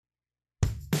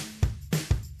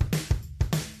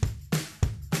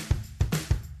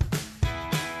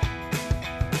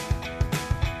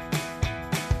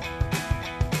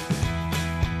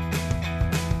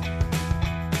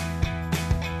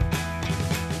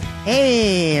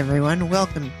Hey everyone,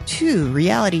 welcome to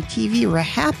Reality TV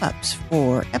Wrap-Ups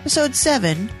for episode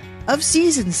 7 of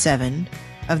season 7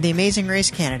 of The Amazing Race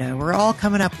Canada. We're all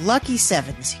coming up lucky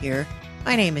sevens here.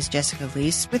 My name is Jessica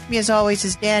Liese. With me as always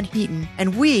is Dan Heaton,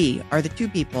 and we are the two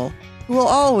people who will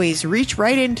always reach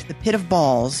right into the pit of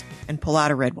balls and pull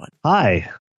out a red one. Hi.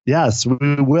 Yes,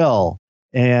 we will.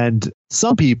 And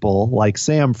some people, like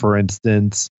Sam, for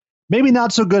instance, maybe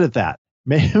not so good at that.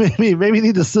 Maybe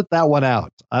need to sit that one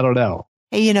out. I don't know.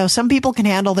 Hey, you know, some people can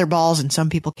handle their balls and some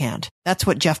people can't. That's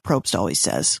what Jeff Probst always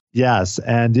says. Yes.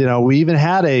 And, you know, we even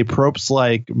had a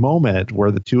Probst-like moment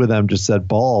where the two of them just said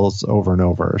balls over and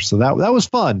over. So that was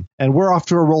fun. And we're off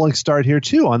to a rolling start here,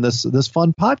 too, on this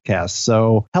fun podcast.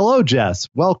 So hello, Jess.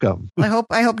 Welcome. I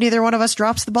hope neither one of us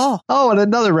drops the ball. Oh, and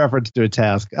another reference to a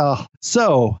task. Oh,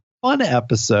 so fun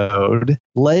episode.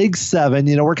 Leg 7.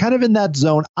 You know, we're kind of in that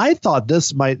zone. I thought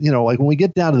this might, you know, like when we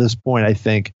get down to this point, I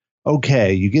think,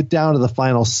 okay, you get down to the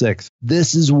final 6.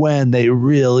 This is when they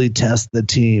really test the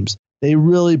teams. They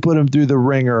really put them through the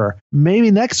ringer.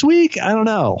 Maybe next week? I don't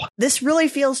know. This really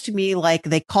feels to me like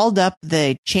they called up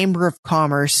the Chamber of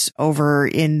Commerce over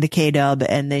in the K-Dub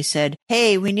and they said,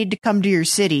 hey, we need to come to your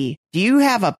city. Do you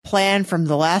have a plan from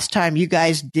the last time you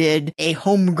guys did a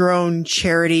homegrown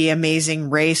charity amazing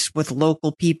race with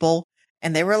local people?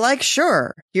 And they were like,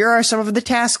 sure, here are some of the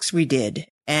tasks we did.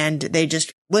 And they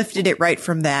just lifted it right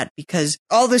from that because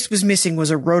all this was missing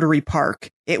was a Rotary Park.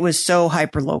 It was so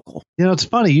hyper local. You know, it's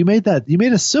funny. You made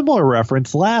a similar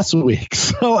reference last week.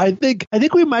 So I think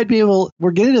we might be able,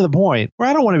 we're getting to the point where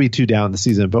I don't want to be too down the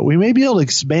season, but we may be able to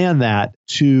expand that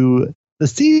to the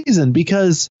season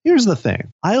because here's the thing.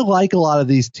 I like a lot of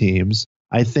these teams.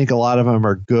 I think a lot of them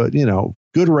are good, you know,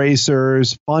 good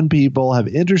racers, fun people, have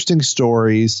interesting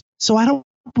stories. So I don't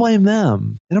blame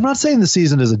them. And I'm not saying the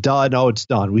season is done. Oh, it's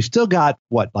done. We've still got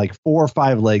like 4 or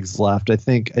 5 legs left. I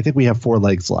think we have 4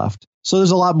 legs left. So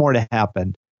there's a lot more to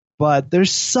happen. But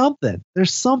there's something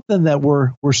that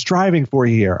we're striving for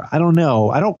here. I don't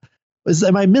know.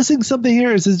 Am I missing something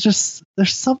here? Is it just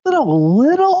there's something a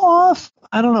little off?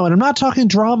 I don't know. And I'm not talking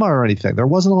drama or anything. There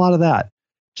wasn't a lot of that.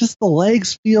 Just the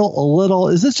legs feel a little.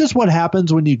 Is this just what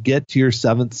happens when you get to your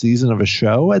 7th season of a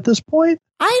show at this point?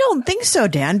 I don't think so,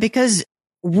 Dan, because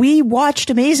we watched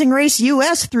Amazing Race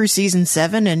US through season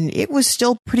 7 and it was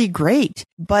still pretty great.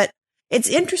 But it's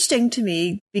interesting to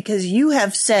me because you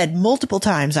have said multiple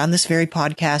times on this very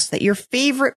podcast that your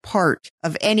favorite part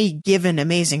of any given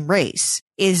Amazing Race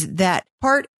is that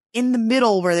part in the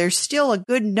middle where there's still a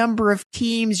good number of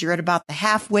teams. You're at about the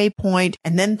halfway point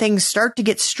and then things start to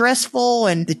get stressful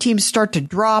and the teams start to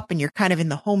drop and you're kind of in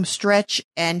the home stretch.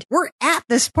 And we're at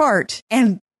this part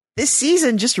and this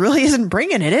season just really isn't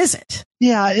bringing it, is it?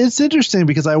 Yeah, it's interesting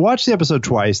because I watched the episode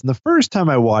twice. And the first time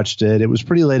I watched it, it was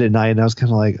pretty late at night. And I was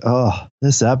kind of like, oh,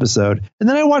 this episode. And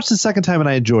then I watched the second time and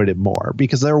I enjoyed it more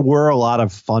because there were a lot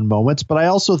of fun moments. But I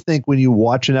also think when you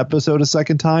watch an episode a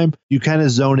second time, you kind of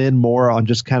zone in more on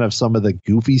just kind of some of the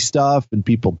goofy stuff and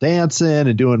people dancing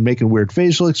and making weird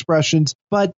facial expressions.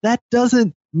 But that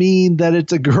doesn't mean that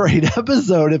it's a great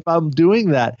episode if I'm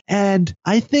doing that. And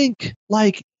I think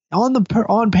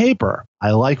on paper,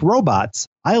 I like robots.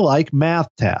 I like math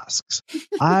tasks.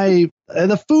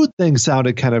 The food thing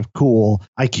sounded kind of cool.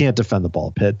 I can't defend the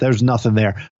ball pit. There's nothing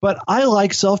there. But I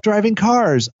like self-driving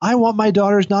cars. I want my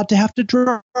daughters not to have to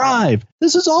drive.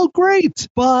 This is all great.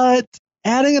 But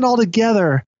adding it all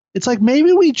together, it's like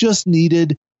maybe we just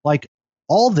needed like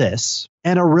all this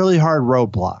and a really hard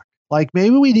roadblock. Like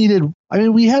maybe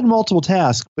we had multiple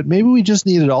tasks, but maybe we just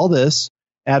needed all this.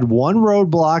 Add one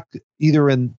roadblock either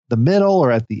in the middle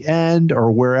or at the end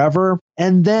or wherever.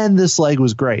 And then this leg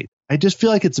was great. I just feel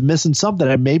like it's missing something.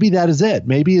 And maybe that is it.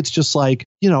 Maybe it's just like,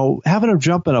 you know, having them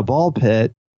jump in a ball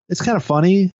pit. It's kind of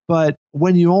funny. But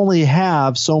when you only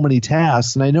have so many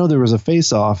tasks, and I know there was a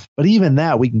face-off, but even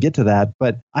that, we can get to that.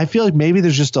 But I feel like maybe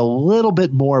there's just a little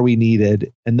bit more we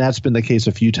needed. And that's been the case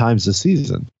a few times this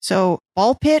season. So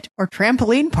ball pit or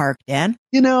trampoline park, Dan?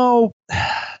 You know,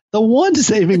 the one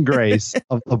saving grace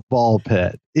of the ball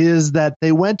pit is that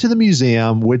they went to the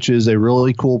museum, which is a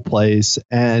really cool place.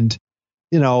 And,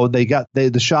 you know, they got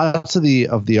the shots of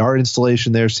the art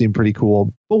installation there seem pretty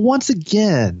cool. But once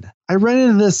again, I ran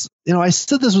into this, you know, I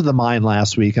said this with the mine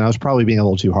last week and I was probably being a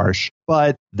little too harsh,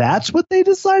 but that's what they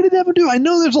decided to have to do. I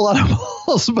know there's a lot of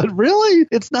balls, but really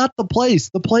it's not the place.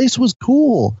 The place was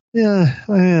cool. Yeah,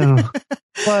 I know.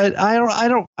 But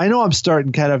I know I'm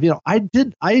starting kind of, you know,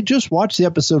 I just watched the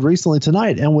episode recently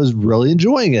tonight and was really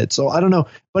enjoying it. So I don't know,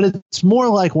 but it's more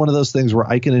like one of those things where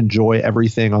I can enjoy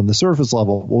everything on the surface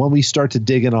level. When we start to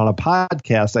dig in on a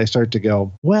podcast, I start to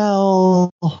go,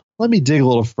 well, let me dig a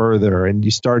little further, and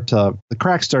the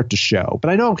cracks start to show.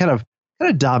 But I know I'm kind of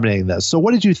dominating this. So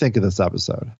what did you think of this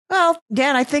episode? Well,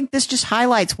 Dan, I think this just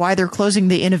highlights why they're closing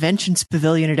the Innovations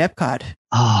Pavilion at Epcot.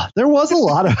 There was a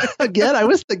lot of, again, I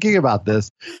was thinking about this,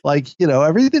 like,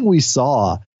 everything we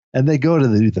saw, and they go to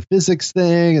the physics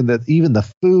thing, and even the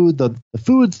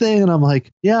food thing. And I'm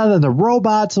like, yeah, then the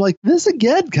robots. I'm like, this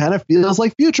again kind of feels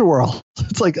like Future World.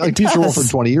 It's like Future World from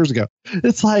 20 years ago.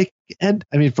 It's like, and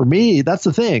I mean, for me, that's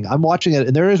the thing. I'm watching it,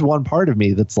 and there is one part of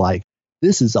me that's like,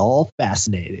 this is all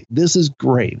fascinating. This is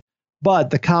great.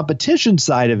 But the competition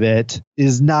side of it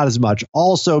is not as much.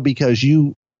 Also, because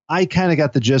I kind of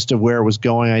got the gist of where it was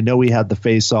going. I know we had the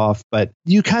face off, but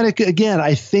you kind of, again,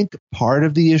 I think part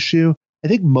of the issue, I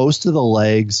think most of the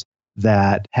legs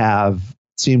that have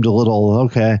seemed a little,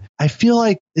 okay, I feel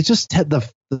like it's just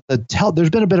there's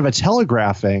been a bit of a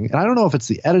telegraphing, and I don't know if it's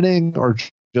the editing or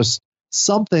just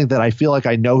something that I feel like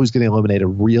I know who's getting eliminated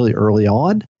really early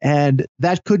on. And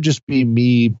that could just be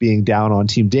me being down on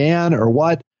Team Dan or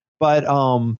what. But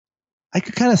I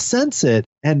could kind of sense it.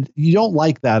 And you don't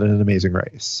like that in an Amazing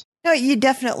Race. No, you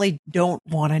definitely don't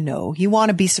want to know. You want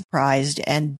to be surprised.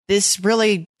 And this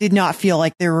really did not feel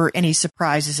like there were any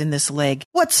surprises in this leg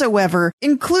whatsoever,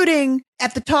 including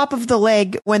at the top of the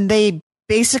leg when they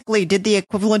basically did the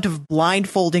equivalent of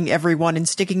blindfolding everyone and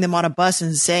sticking them on a bus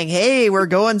and saying, hey, we're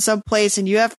going someplace and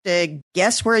you have to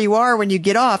guess where you are when you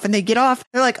get off. And they get off.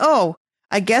 They're like, oh,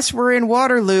 I guess we're in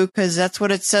Waterloo because that's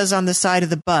what it says on the side of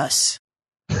the bus.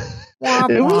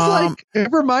 It was like,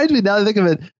 it reminds me, now that I think of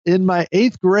it, in my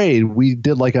 8th grade, we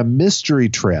did like a mystery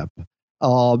trip.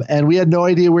 And we had no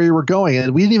idea where you were going,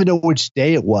 and we didn't even know which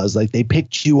day it was. Like, they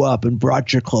picked you up and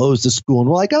brought your clothes to school, and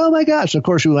we're like, oh my gosh. Of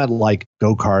course, we went like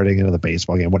go-karting and the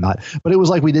baseball game and whatnot, but it was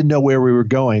like we didn't know where we were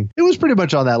going. It was pretty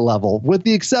much on that level, with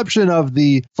the exception of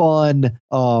the fun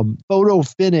photo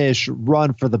finish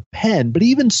run for the pen. But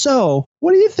even so,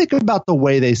 what do you think about the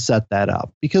way they set that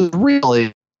up? Because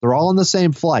really, they're all on the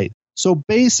same flight. So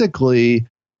basically,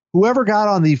 whoever got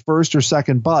on the first or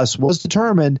second bus was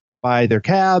determined by their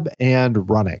cab and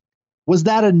running. Was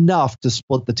that enough to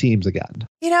split the teams again?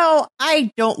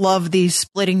 I don't love these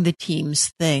splitting the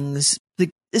teams things,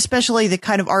 especially the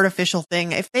kind of artificial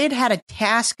thing. If they had had a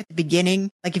task at the beginning,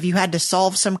 like if you had to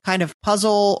solve some kind of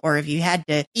puzzle or if you had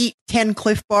to eat 10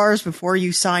 Cliff Bars before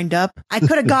you signed up, I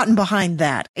could have gotten behind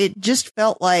that. It just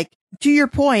felt like, to your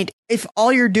point, if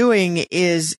all you're doing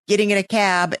is getting in a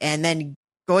cab and then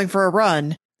going for a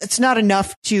run, it's not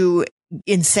enough to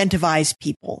incentivize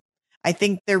people. I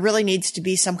think there really needs to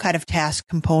be some kind of task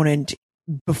component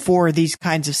before these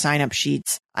kinds of sign-up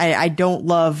sheets. I don't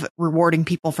love rewarding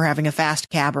people for having a fast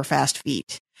cab or fast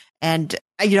feet. And,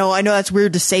 I know that's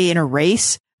weird to say in a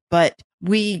race, but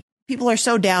people are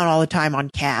so down all the time on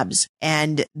cabs,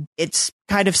 and it's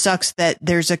kind of sucks that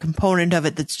there's a component of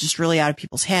it that's just really out of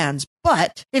people's hands.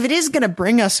 But if it is going to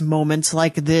bring us moments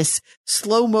like this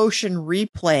slow motion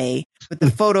replay with the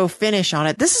photo finish on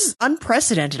it, this is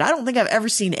unprecedented. I don't think I've ever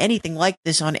seen anything like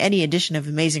this on any edition of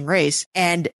Amazing Race.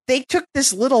 And they took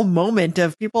this little moment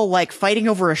of people like fighting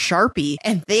over a Sharpie,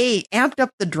 and they amped up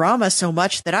the drama so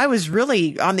much that I was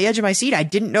really on the edge of my seat. I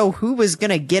didn't know who was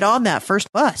going to get on that first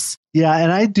bus. Yeah,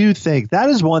 and I do think that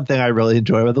is one thing I really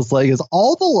enjoy about this leg is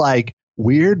all the like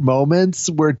weird moments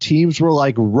where teams were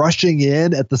like rushing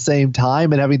in at the same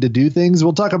time and having to do things.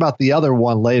 We'll talk about the other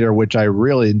one later, which I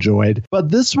really enjoyed. But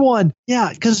this one,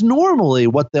 yeah, because normally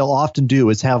what they'll often do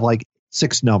is have like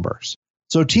 6 numbers.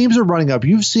 So teams are running up.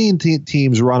 You've seen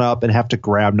teams run up and have to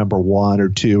grab number 1 or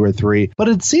 2 or 3. But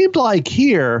it seemed like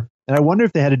here, and I wonder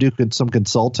if they had to do some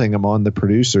consulting among the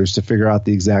producers to figure out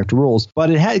the exact rules. But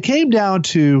it came down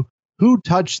to who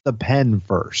touched the pen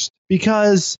first.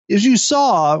 Because as you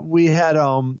saw, we had,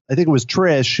 I think it was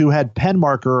Trish who had pen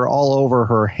marker all over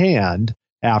her hand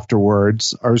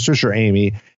afterwards, or Trish or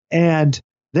Amy, and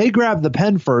they grabbed the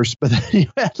pen first, but then you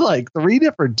had like 3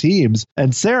 different teams,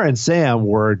 and Sarah and Sam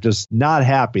were just not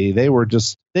happy.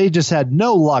 They just had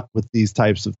no luck with these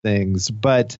types of things.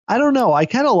 But I don't know. I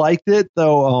kind of liked it,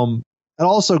 though. It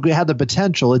also had the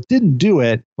potential. It didn't do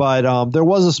it, but there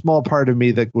was a small part of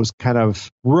me that was kind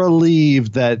of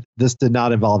relieved that this did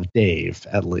not involve Dave,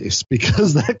 at least,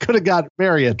 because that could have got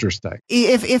very interesting.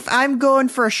 If I'm going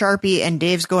for a Sharpie and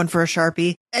Dave's going for a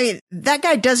Sharpie, I mean, that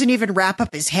guy doesn't even wrap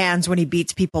up his hands when he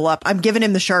beats people up. I'm giving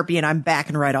him the Sharpie and I'm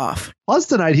backing right off. Plus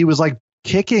tonight he was like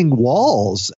kicking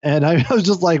walls, and I was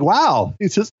just like, wow,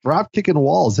 he's just drop kicking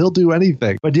walls. He'll do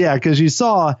anything. But yeah, because you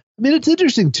saw, I mean, it's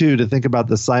interesting too to think about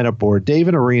the sign up board. Dave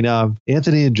and Arena,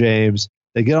 Anthony and James,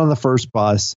 they get on the first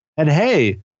bus, and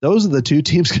hey, those are the two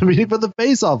teams competing for the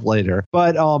face-off later.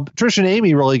 But Trish and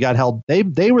Amy really got held.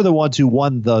 They were the ones who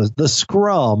won the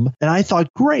scrum, and I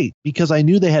thought, great, because I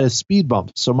knew they had a speed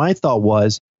bump. So my thought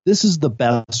was, this is the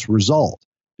best result,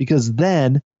 because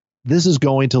then this is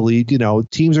going to lead,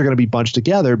 teams are going to be bunched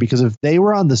together, because if they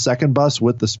were on the second bus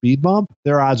with the speed bump,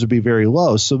 their odds would be very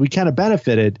low. So we kind of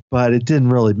benefited, but it didn't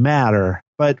really matter.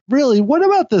 But really, what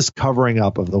about this covering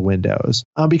up of the windows?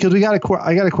 Because I got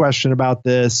a question about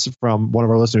this from one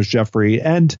of our listeners, Jeffrey.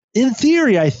 And in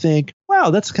theory, I think, wow,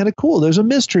 that's kind of cool. There's a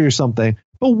mystery or something.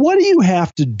 But what do you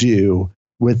have to do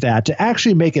with that to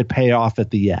actually make it pay off at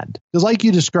the end? Because like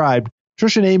you described,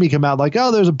 Trish and Amy come out like,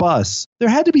 oh, there's a bus. There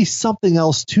had to be something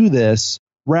else to this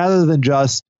rather than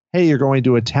just, hey, you're going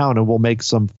to a town and we'll make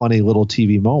some funny little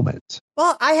TV moment.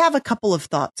 Well, I have a couple of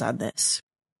thoughts on this.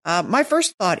 My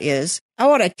first thought is, I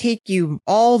want to take you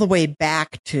all the way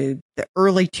back to the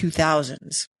early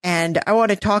 2000s, and I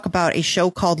want to talk about a show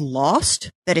called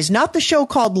Lost. That is not the show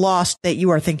called Lost that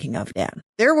you are thinking of, Dan.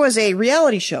 There was a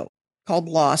reality show called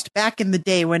Lost back in the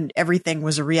day when everything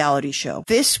was a reality show.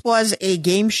 This was a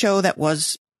game show that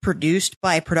was produced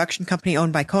by a production company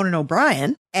owned by Conan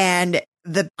O'Brien, and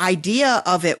the idea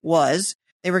of it was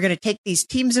they were going to take these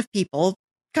teams of people,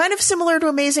 kind of similar to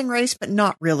Amazing Race, but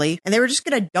not really. And they were just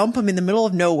going to dump them in the middle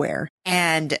of nowhere.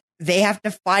 And they have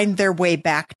to find their way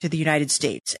back to the United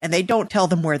States. And they don't tell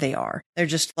them where they are. They're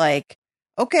just like,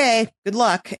 okay, good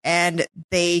luck. And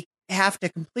they have to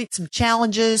complete some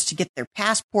challenges to get their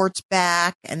passports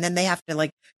back. And then they have to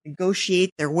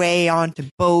negotiate their way onto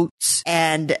boats.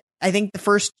 And I think the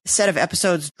first set of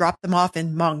episodes dropped them off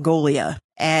in Mongolia.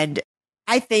 And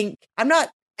I think I'm not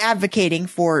advocating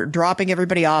for dropping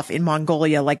everybody off in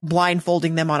Mongolia, like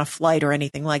blindfolding them on a flight or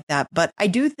anything like that. But I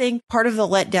do think part of the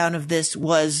letdown of this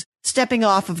was stepping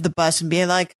off of the bus and being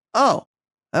like, oh,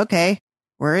 okay,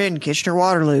 we're in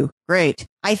Kitchener-Waterloo. Great.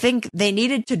 I think they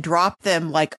needed to drop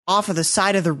them off of the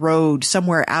side of the road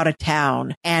somewhere out of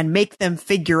town and make them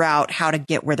figure out how to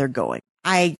get where they're going.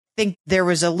 I think there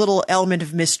was a little element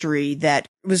of mystery that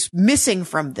was missing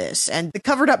from this, and the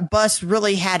covered up bus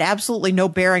really had absolutely no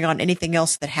bearing on anything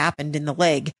else that happened in the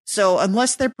leg. So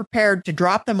unless they're prepared to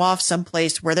drop them off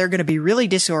someplace where they're going to be really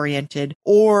disoriented,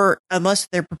 or unless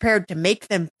they're prepared to make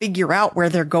them figure out where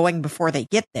they're going before they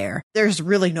get there, there's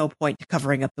really no point to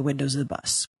covering up the windows of the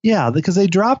bus. Yeah, because they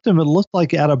dropped them, it looked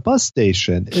like at a bus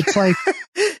station. It's like,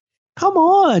 come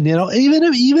on,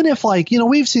 even if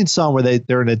we've seen some where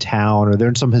they're in a town or they're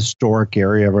in some historic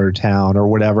area of our town or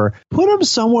whatever, put them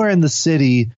somewhere in the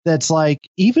city that's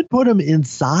even put them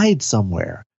inside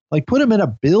somewhere, put them in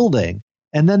a building,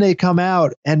 and then they come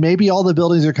out and maybe all the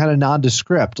buildings are kind of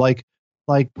nondescript, like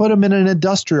put them in an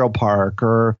industrial park,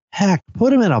 or heck,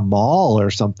 put them in a mall or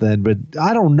something. But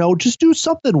I don't know, just do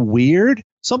something weird.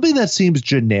 Something that seems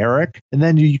generic, and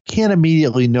then you can't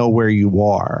immediately know where you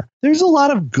are. There's a lot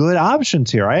of good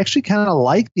options here. I actually kind of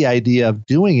like the idea of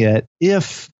doing it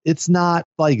if it's not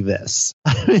like this.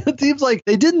 It seems like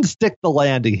they didn't stick the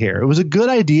landing here. It was a good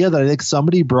idea that I think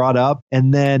somebody brought up,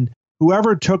 and then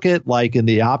whoever took it in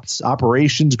the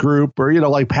operations group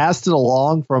or, passed it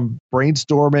along from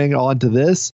brainstorming onto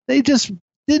this, they just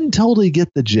didn't totally get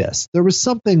the gist. There was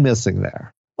something missing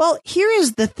there. Well, here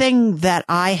is the thing that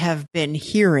I have been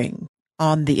hearing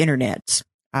on the internet,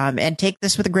 and take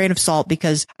this with a grain of salt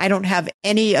because I don't have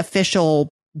any official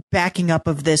backing up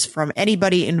of this from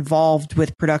anybody involved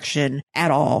with production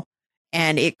at all.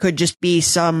 And it could just be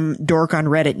some dork on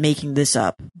Reddit making this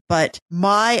up. But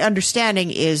my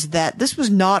understanding is that this was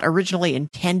not originally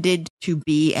intended to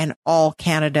be an all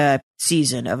Canada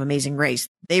season of Amazing Race.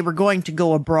 They were going to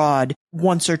go abroad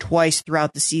once or twice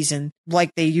throughout the season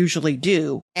like they usually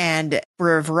do. And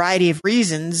for a variety of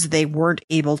reasons, they weren't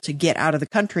able to get out of the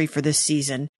country for this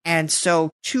season. And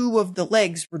so 2 of the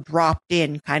legs were dropped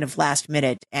in kind of last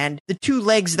minute. And the 2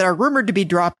 legs that are rumored to be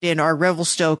dropped in are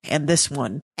Revelstoke and this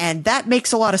one. And that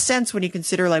makes a lot of sense when you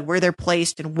consider where they're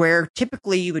placed and where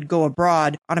typically you would go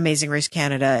abroad on Amazing Race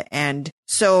Canada. And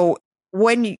so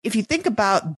if you think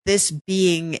about this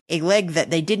being a leg that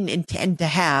they didn't intend to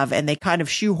have and they kind of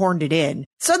shoehorned it in,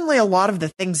 suddenly a lot of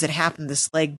the things that happen this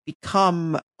leg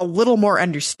become a little more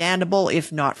understandable,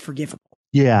 if not forgivable.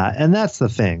 Yeah, and that's the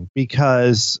thing,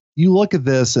 because you look at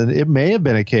this and it may have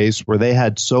been a case where they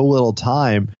had so little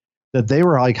time that they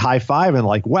were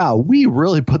high-fiving wow, we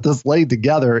really put this leg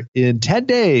together in 10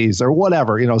 days or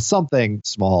whatever, something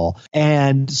small.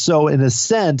 And so in a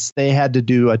sense, they had to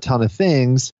do a ton of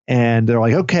things, and they're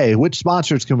like, okay, which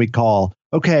sponsors can we call?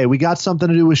 Okay, we got something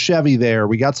to do with Chevy there.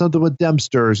 We got something with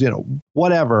Dempster's,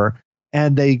 whatever.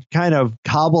 and they kind of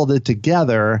cobbled it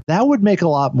together, that would make a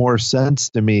lot more sense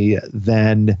to me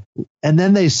than. And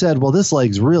then they said, well, this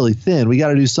leg's really thin. We got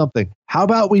to do something. How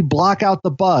about we block out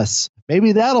the bus?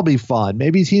 Maybe that'll be fun.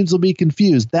 Maybe teams will be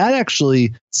confused.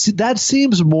 That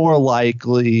seems more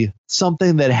likely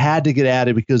something that had to get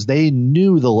added because they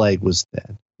knew the leg was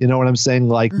thin. You know what I'm saying?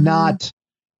 Like not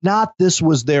this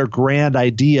was their grand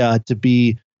idea to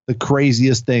be the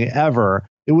craziest thing ever.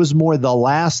 It was more the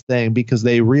last thing because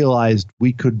they realized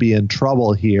we could be in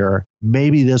trouble here.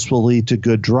 Maybe this will lead to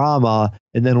good drama.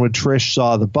 And then when Trish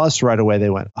saw the bus right away, they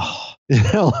went, oh,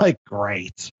 like,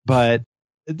 great. But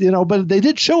they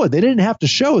did show it. They didn't have to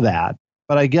show that.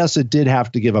 But I guess it did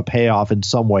have to give a payoff in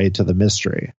some way to the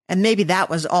mystery. And maybe that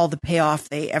was all the payoff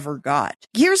they ever got.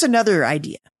 Here's another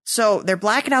idea. So they're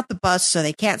blacking out the bus so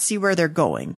they can't see where they're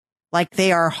going, like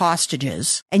they are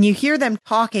hostages. And you hear them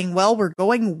talking, well, we're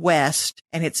going west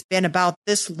and it's been about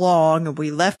this long and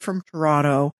we left from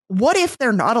Toronto. What if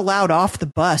they're not allowed off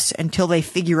the bus until they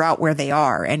figure out where they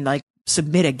are and like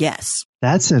submit a guess?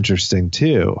 That's interesting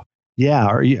too. Yeah.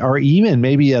 Or even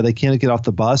maybe they can't get off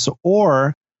the bus,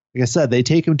 or like I said, they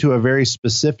take them to a very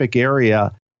specific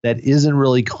area that isn't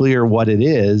really clear what it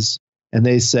is. And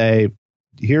they say,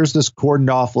 here's this cordoned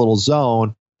off little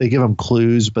zone. They give them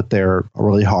clues, but they're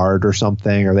really hard or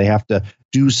something, or they have to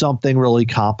do something really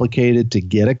complicated to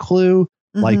get a clue,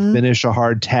 like finish a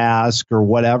hard task or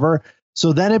whatever.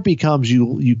 So then it becomes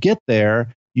you get there,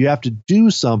 you have to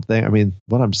do something. I mean,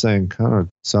 what I'm saying kind of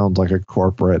sounds like a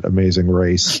corporate Amazing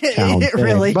Race town It thing,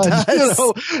 really but, does.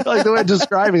 Like the way I'm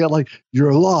describing it, like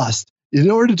you're lost. In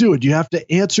order to do it, you have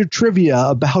to answer trivia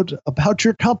about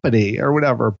your company or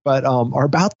whatever, but or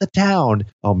about the town.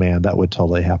 Oh man, that would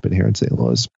totally happen here in St.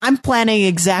 Louis. I'm planning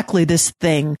exactly this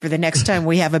thing for the next time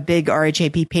we have a big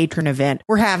RHAP patron event.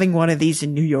 We're having one of these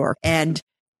in New York. And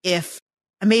if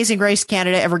Amazing Race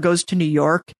Canada ever goes to New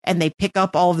York and they pick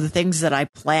up all of the things that I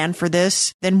plan for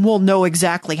this, then we'll know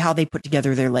exactly how they put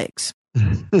together their legs.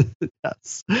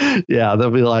 Yes. Yeah,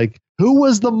 they'll be like, who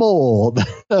was the mole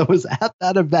that was at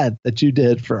that event that you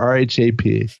did for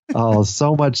RHAP? Oh,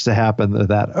 so much to happen to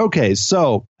that. Okay,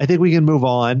 so I think we can move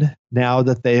on now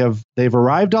that they've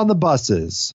arrived on the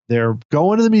buses. They're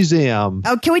going to the museum.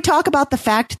 Oh, can we talk about the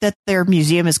fact that their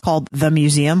museum is called The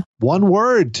Museum? One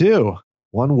word, too.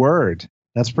 One word.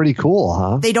 That's pretty cool,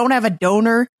 huh? They don't have a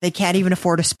donor. They can't even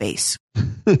afford a space.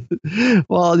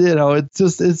 Well,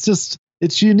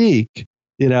 it's unique.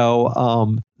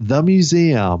 The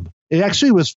museum. It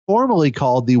actually was formerly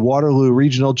called the Waterloo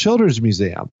Regional Children's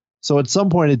Museum. So at some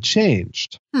point it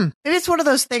changed. Maybe it's one of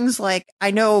those things like,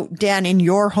 I know, Dan, in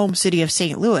your home city of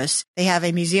St. Louis, they have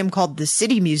a museum called the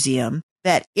City Museum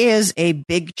that is a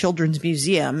big children's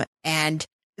museum, and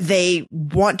they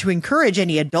want to encourage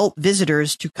any adult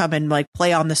visitors to come and like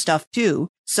play on the stuff too.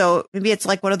 So maybe it's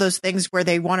like one of those things where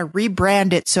they want to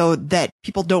rebrand it so that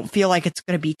people don't feel like it's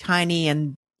going to be tiny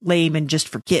and lame and just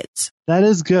for kids. That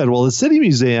is good. Well, the City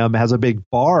Museum has a big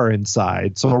bar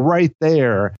inside. So right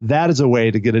there, that is a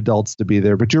way to get adults to be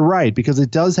there. But you're right, because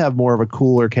it does have more of a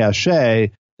cooler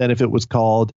cachet than if it was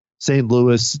called St.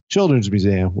 Louis Children's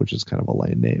Museum, which is kind of a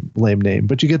lame name.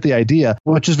 But you get the idea,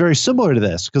 which is very similar to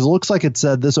this, because it looks like it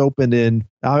said this opened in,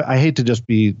 I hate to just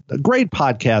be, great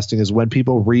podcasting is when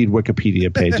people read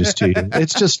Wikipedia pages to you.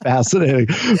 It's just fascinating.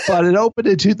 But it opened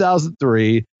in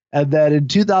 2003. And then in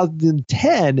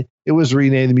 2010, it was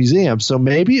renamed the museum. So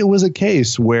maybe it was a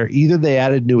case where either they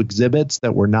added new exhibits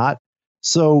that were not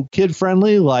so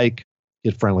kid-friendly, like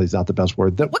kid-friendly is not the best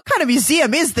word. What kind of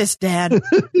museum is this, Dan?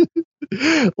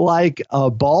 Like a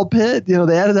ball pit. They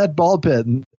added that ball pit.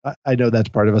 And I know that's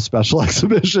part of a special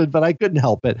exhibition, but I couldn't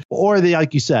help it. Or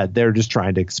like you said, they're just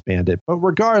trying to expand it. But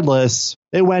regardless,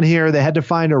 they went here. They had to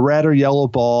find a red or yellow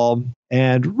ball.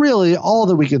 And really, all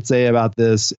that we can say about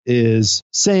this is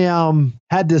Sam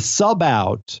had to sub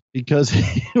out because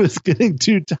he was getting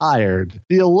too tired.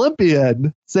 The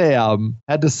Olympian, Sam,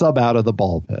 had to sub out of the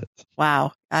ball pit.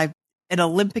 Wow. An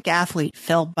Olympic athlete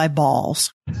fell by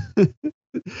balls.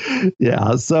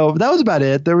 Yeah, so that was about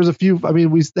it. There was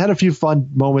we had a few fun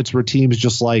moments where teams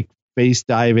just like face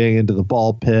diving into the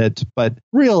ball pit. But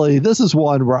really, this is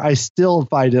one where I still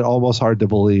find it almost hard to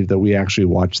believe that we actually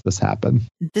watched this happen.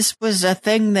 This was a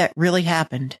thing that really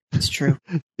happened. It's true.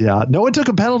 Yeah. No one took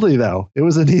a penalty, though. It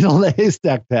was a needle in a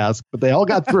haystack task, but they all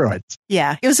got through it.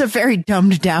 Yeah. It was a very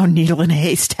dumbed down needle in a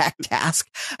haystack task.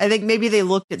 I think maybe they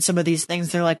looked at some of these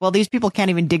things. They're like, well, these people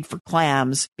can't even dig for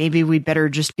clams. Maybe we better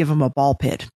just give them a ball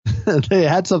pit. They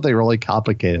had something really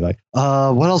complicated. Like,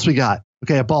 what else we got?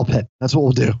 Okay, a ball pit. That's what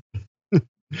we'll do.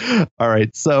 All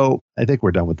right. So I think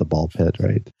we're done with the ball pit,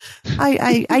 right?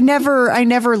 I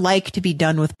never like to be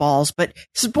done with balls, but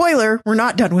spoiler, we're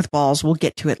not done with balls. We'll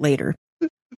get to it later.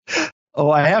 Oh,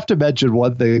 I have to mention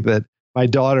one thing that my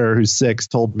daughter, who's 6,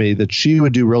 told me that she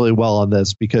would do really well on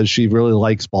this because she really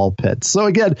likes ball pits. So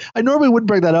again, I normally wouldn't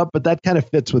bring that up, but that kind of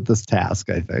fits with this task,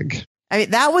 I think. I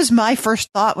mean, that was my first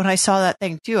thought when I saw that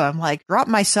thing too. I'm like, drop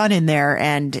my son in there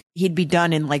and he'd be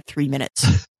done in like 3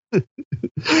 minutes.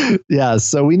 Yeah.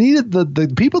 So we needed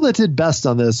the people that did best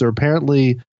on this are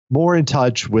apparently more in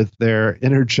touch with their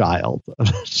inner child. I'm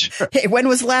not sure. Hey, when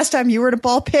was the last time you were at a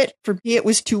ball pit? For me, it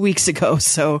was 2 weeks ago.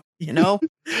 So,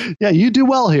 Yeah, you do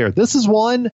well here. This is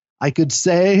one I could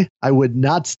say I would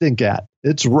not stink at.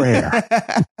 It's rare.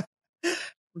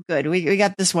 Good. We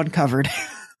got this one covered.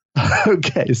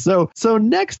 Okay. So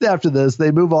next after this,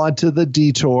 they move on to the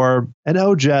detour. And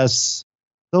oh, Jess,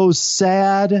 those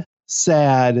sad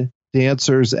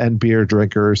dancers and beer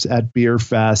drinkers at Beer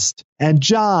Fest. And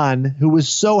John, who was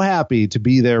so happy to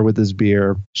be there with his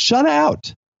beer, shut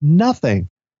out. Nothing.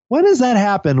 When does that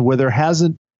happen where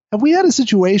have we had a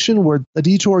situation where a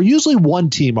detour, usually one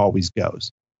team always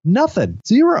goes? Nothing.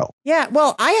 Zero. Yeah.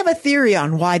 Well, I have a theory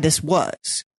on why this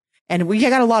was. And we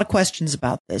got a lot of questions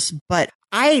about this, but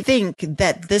I think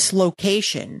that this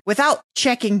location, without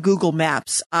checking Google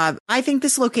Maps, I think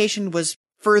this location was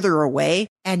further away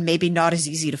and maybe not as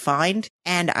easy to find.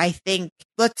 And I think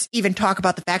let's even talk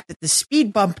about the fact that the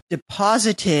speed bump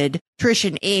deposited Trish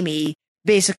and Amy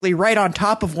basically right on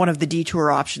top of one of the detour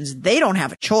options. They don't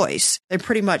have a choice. They're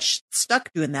pretty much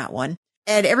stuck doing that one.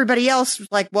 And everybody else was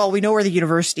like, well, we know where the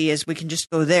university is. We can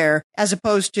just go there, as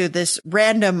opposed to this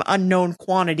random unknown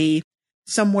quantity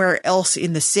somewhere else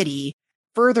in the city,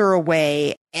 further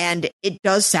away. And it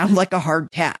does sound like a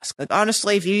hard task. Like,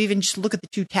 honestly, if you even just look at the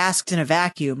two tasks in a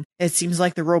vacuum, it seems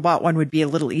like the robot one would be a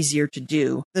little easier to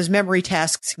do. Those memory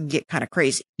tasks can get kind of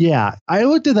crazy. Yeah, I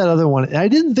looked at that other one and I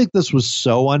didn't think this was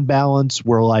so unbalanced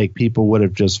where like people would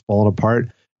have just fallen apart.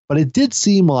 But it did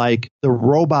seem like the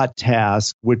robot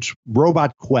task, which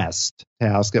robot quest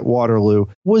task at Waterloo,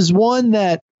 was one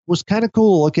that was kind of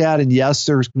cool to look at. And yes,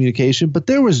 there was communication, but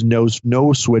there was no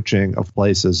switching of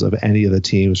places of any of the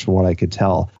teams from what I could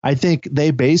tell. I think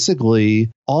they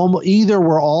basically either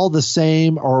were all the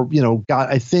same or,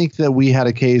 I think that we had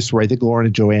a case where I think Lauren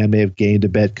and Joanne may have gained a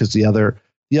bit because the other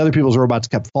people's robots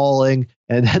kept falling.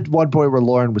 And at one point where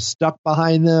Lauren was stuck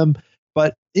behind them.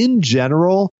 But in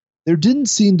general, there didn't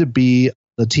seem to be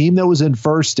the team that was in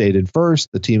first stayed in first,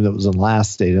 the team that was in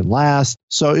last stayed in last.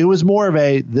 So it was more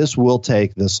of this will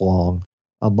take this long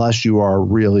unless you are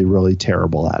really, really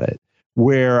terrible at it.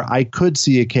 Where I could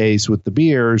see a case with the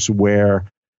beers where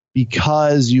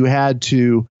because you had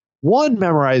to, one,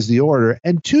 memorize the order,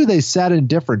 and two, they sat in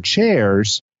different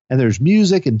chairs and there's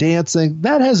music and dancing,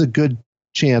 that has a good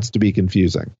chance to be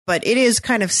confusing. But it is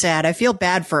kind of sad. I feel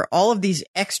bad for all of these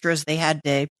extras they had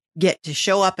to get to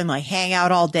show up and like hang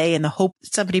out all day in the hope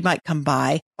that somebody might come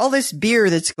by. All this beer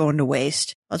that's going to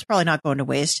waste. Well, it's probably not going to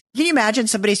waste. Can you imagine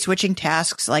somebody switching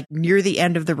tasks like near the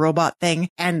end of the robot thing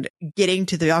and getting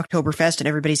to the Oktoberfest and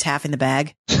everybody's half in the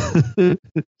bag?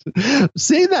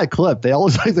 Seeing that clip, they all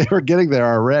look like they were getting there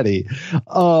already.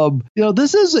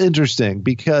 This is interesting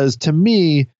because to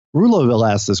me, Rulo will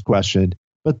ask this question,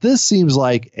 but this seems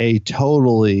like a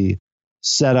totally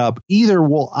set up either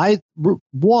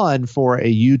one for a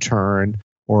U-turn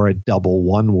or a double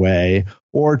one-way,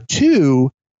 or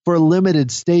two for limited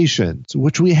stations,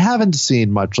 which we haven't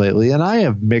seen much lately. And I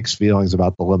have mixed feelings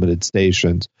about the limited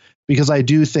stations because I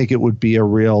do think it would be a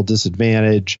real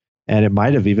disadvantage and it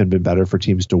might have even been better for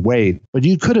teams to wait. But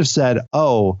you could have said,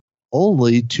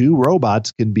 only 2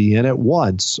 robots can be in at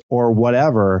once or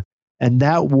whatever. And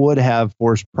that would have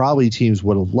forced probably teams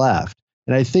would have left.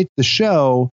 And I think the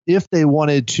show, if they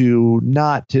wanted to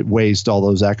not to waste all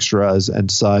those extras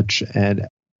and such, and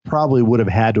probably would have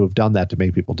had to have done that to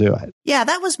make people do it. Yeah,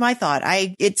 that was my thought.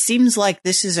 It seems like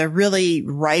this is a really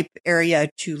ripe area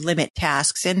to limit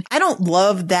tasks. And I don't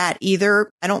love that either.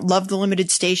 I don't love the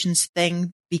limited stations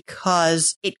thing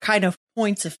because it kind of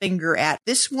points a finger at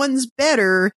this one's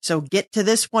better. So get to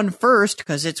this one first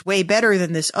because it's way better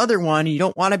than this other one. You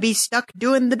don't want to be stuck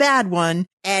doing the bad one.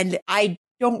 And I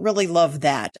don't really love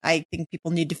that. I think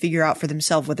people need to figure out for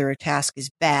themselves whether a task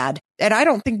is bad. And I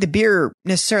don't think the beer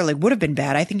necessarily would have been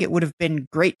bad. I think it would have been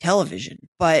great television.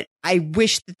 But I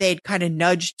wish that they'd kind of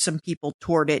nudged some people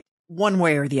toward it one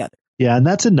way or the other. Yeah, and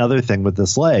that's another thing with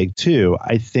this leg, too.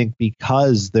 I think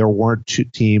because there weren't two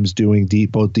teams doing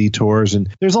both detours, and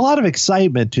there's a lot of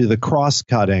excitement to the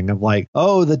cross-cutting of like,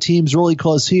 oh, the team's really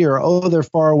close here. Oh, they're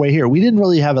far away here. We didn't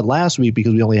really have it last week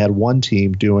because we only had one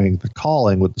team doing the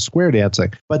calling with the square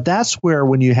dancing. But that's where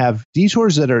when you have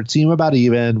detours that seem about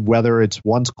even, whether it's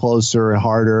one's closer and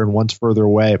harder and one's further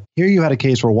away, here you had a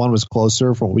case where one was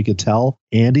closer from what we could tell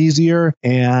and easier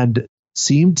and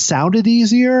sounded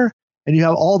easier. And you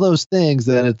have all those things,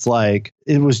 then it's like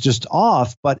it was just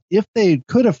off. But if they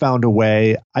could have found a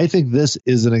way, I think this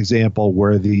is an example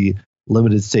where the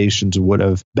limited stations would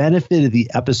have benefited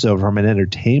the episode from an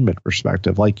entertainment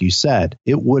perspective. Like you said,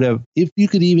 it would have, if you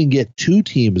could even get two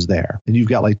teams there and you've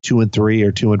got like 2 and 3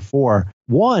 or 2 and 4,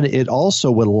 one, it also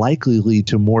would likely lead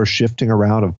to more shifting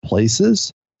around of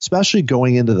places, especially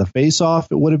going into the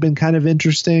face-off. It would have been kind of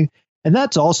interesting. And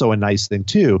that's also a nice thing,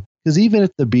 too. Because even if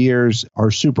the beers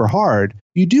are super hard,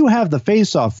 you do have the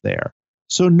face-off there.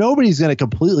 So nobody's going to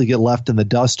completely get left in the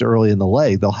dust early in the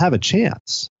leg. They'll have a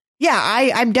chance. Yeah,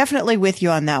 I'm definitely with you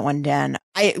on that one, Dan.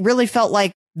 I really felt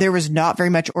like there was not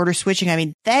very much order switching. I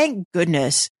mean, thank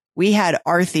goodness we had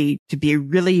Arthi to be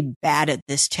really bad at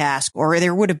this task, or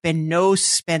there would have been no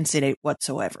suspense in it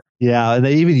whatsoever. Yeah, and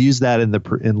they even used that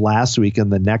in last week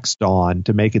and the next Dawn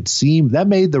to make it seem, that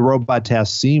made the robot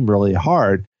task seem really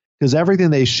hard. Because everything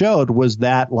they showed was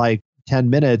that like 10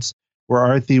 minutes where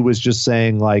Arthi was just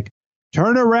saying like,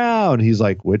 turn around. He's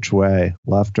like, which way?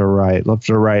 Left or right? Left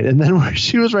or right? And then when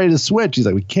she was ready to switch, he's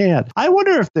like, we can't. I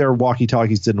wonder if their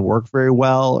walkie-talkies didn't work very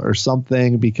well or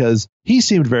something, because he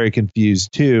seemed very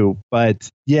confused too. But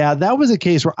yeah, that was a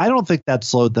case where I don't think that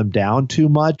slowed them down too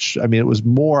much. I mean, it was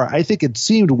more, I think it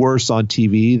seemed worse on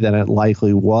TV than it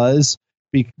likely was.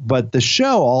 But the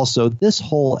show also, this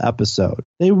whole episode,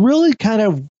 they really kind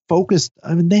of focused.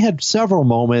 I mean, they had several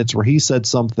moments where he said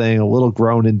something a little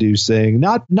groan inducing,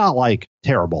 not like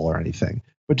terrible or anything,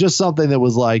 but just something that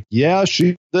was like, yeah,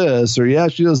 she does this, or yeah,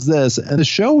 she does this. And the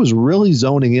show was really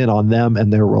zoning in on them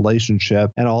and their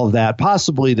relationship and all of that,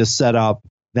 possibly to set up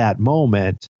that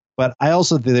moment. But I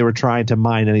also think they were trying to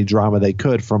mine any drama they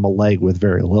could from a leg with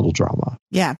very little drama.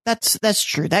 Yeah, that's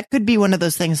true. That could be one of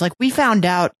those things. Like we found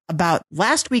out about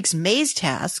last week's maze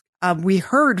task. We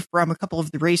heard from a couple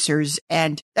of the racers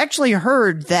and actually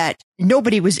heard that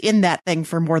nobody was in that thing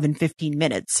for more than 15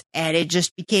 minutes. And it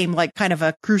just became like kind of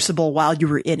a crucible while you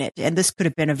were in it. And this could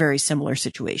have been a very similar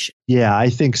situation. Yeah, I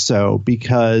think so.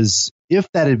 Because if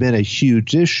that had been a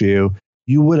huge issue,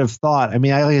 you would have thought, I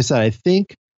mean, like I said, I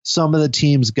think some of the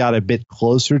teams got a bit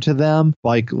closer to them,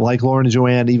 like Lauren and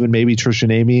Joanne, even maybe Trish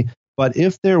and Amy. But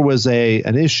if there was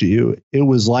an issue, it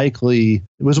was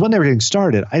when they were getting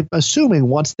started. I'm assuming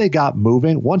once they got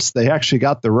moving, once they actually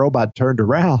got the robot turned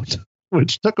around,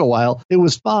 which took a while, it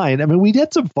was fine. I mean, we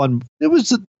did some fun.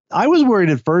 I was worried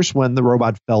at first when the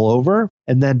robot fell over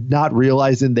and then not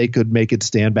realizing they could make it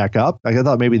stand back up. Like I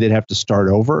thought maybe they'd have to start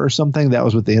over or something. That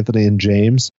was with Anthony and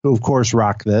James, who of course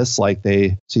rock this like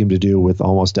they seem to do with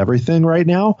almost everything right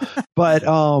now. But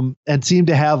and seem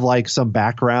to have like some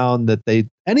background that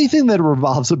anything that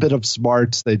revolves a bit of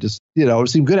smarts, they just,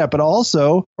 seem good at. But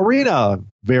also Arena,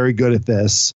 very good at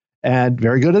this and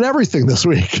very good at everything this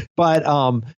week. But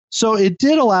so it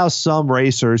did allow some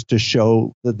racers to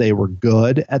show that they were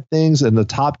good at things, and the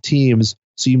top teams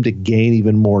seemed to gain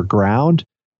even more ground.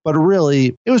 But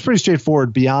really, it was pretty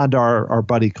straightforward beyond our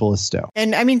buddy Callisto.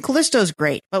 And I mean, Callisto's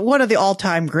great, but one of the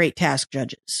all-time great task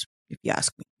judges, if you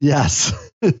ask me. Yes.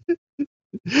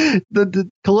 The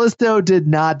Callisto did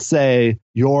not say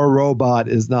your robot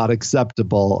is not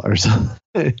acceptable or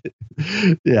something.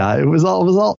 Yeah, it was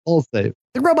all safe.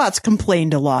 The robots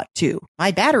complained a lot too.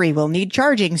 My battery will need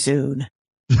charging soon.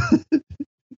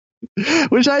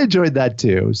 Which I enjoyed that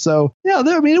too. So yeah,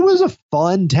 I mean, it was a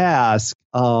fun task.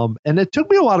 And it took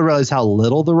me a while to realize how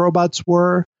little the robots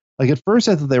were. Like at first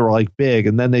I thought they were like big,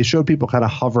 and then they showed people kind of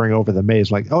hovering over the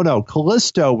maze. Like, oh no,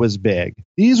 Callisto was big.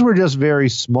 These were just very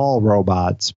small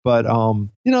robots. But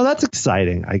that's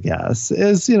exciting, I guess.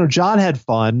 John had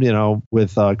fun,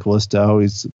 with Callisto.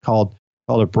 He's called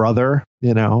her brother,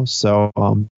 so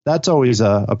that's always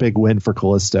a big win for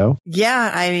Callisto.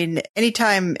 Yeah, I mean,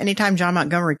 anytime John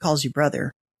Montgomery calls you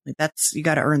brother, you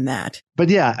got to earn that. But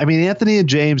yeah, I mean, Anthony and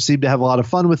James seem to have a lot of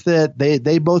fun with it.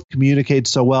 They both communicate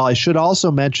so well. I should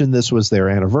also mention this was their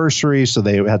anniversary, so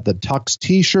they had the Tux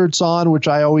T-shirts on, which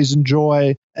I always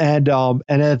enjoy. And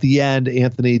at the end,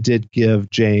 Anthony did give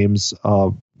James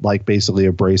like basically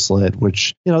a bracelet,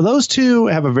 which, those two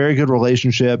have a very good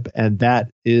relationship, and that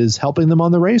is helping them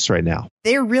on the race right now.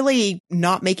 They're really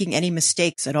not making any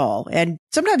mistakes at all. And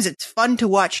sometimes it's fun to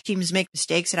watch teams make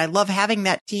mistakes. And I love having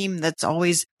that team that's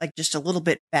always like just a little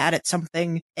bit bad at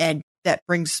something, and that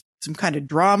brings some kind of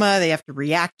drama. They have to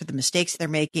react to the mistakes they're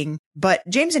making. But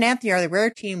James and Anthony are the rare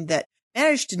team that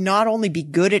managed to not only be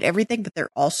good at everything, but they're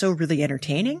also really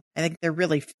entertaining. I think they're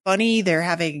really funny. They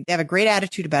have a great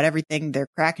attitude about everything. They're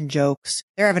cracking jokes.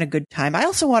 They're having a good time. I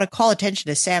also want to call attention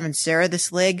to Sam and Sarah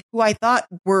this leg, who I thought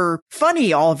were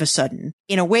funny all of a sudden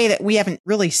in a way that we haven't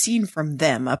really seen from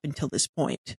them up until this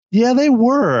point. Yeah, they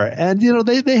were. And,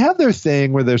 they have their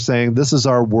thing where they're saying, this is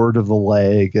our word of the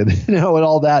leg and, and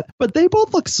all that. But they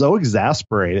both look so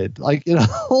exasperated. Like, the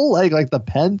whole leg, like the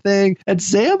pen thing. And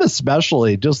Sam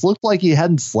especially just looked like he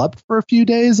hadn't slept for a few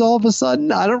days all of a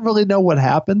sudden. I don't really know what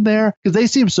happened there because they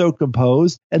seem so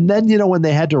composed. And then, when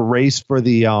they had to race for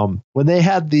the, when they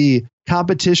had the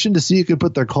competition to see who could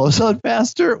put their clothes on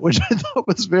faster, which I thought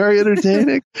was very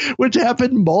entertaining, which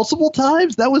happened multiple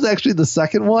times. That was actually the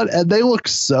second one, and they looked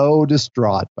so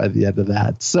distraught by the end of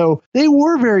that. So they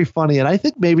were very funny, and I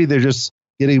think maybe they're just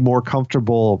getting more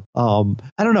comfortable,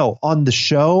 I don't know, on the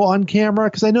show on camera,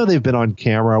 because I know they've been on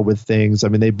camera with things. I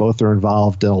mean, they both are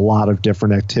involved in a lot of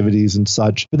different activities and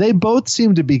such, but they both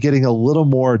seem to be getting a little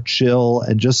more chill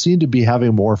and just seem to be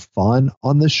having more fun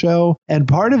on the show. And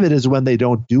part of it is when they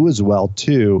don't do as well,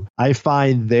 too. I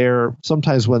find they're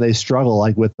sometimes when they struggle,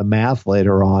 like with the math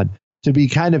later on, to be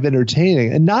kind of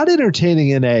entertaining, and not entertaining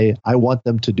in a I want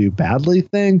them to do badly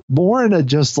thing, more in a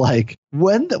just like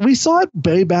when we saw it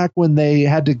way back when they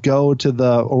had to go to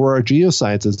the Aurora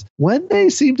Geosciences. When they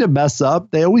seem to mess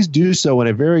up, they always do so in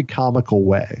a very comical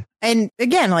way. And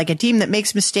again, like a team that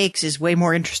makes mistakes is way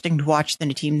more interesting to watch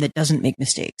than a team that doesn't make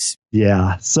mistakes.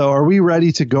 Yeah. So are we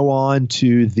ready to go on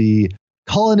to the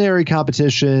culinary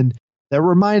competition? That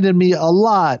reminded me a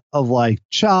lot of like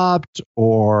Chopped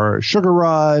or Sugar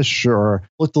Rush, or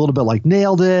looked a little bit like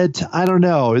Nailed It. I don't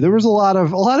know. There was a lot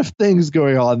of things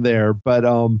going on there, but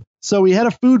so we had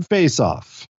a food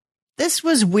face-off. This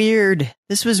was weird.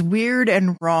 This was weird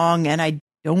and wrong, and I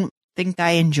don't think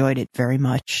I enjoyed it very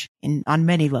much on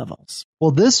many levels.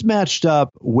 Well, this matched up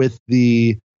with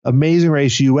the Amazing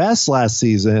Race US last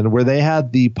season, where they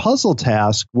had the puzzle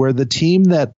task where the team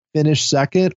that finished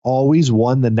second always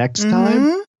won the next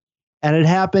time. And it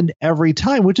happened every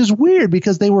time, which is weird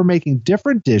because they were making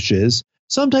different dishes.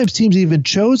 Sometimes teams even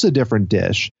chose a different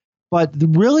dish. But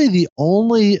really the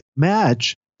only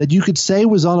match that you could say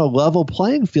was on a level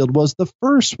playing field was the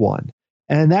first one.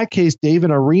 And in that case, Dave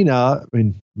and Arena,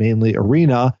 mainly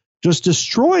Arena, just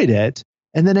destroyed it.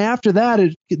 And then after that,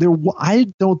 I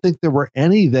don't think there were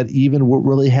any that even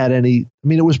really had any. I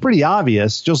mean, it was pretty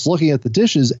obvious just looking at the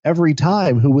dishes every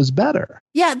time who was better.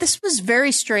 Yeah, this was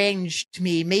very strange to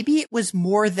me. Maybe it was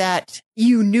more that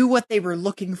you knew what they were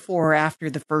looking for after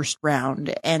the first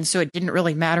round. And so it didn't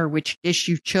really matter which dish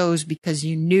you chose because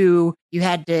you knew you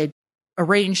had to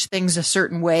arrange things a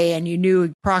certain way and you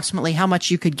knew approximately how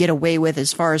much you could get away with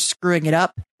as far as screwing it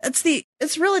up.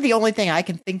 It's really the only thing I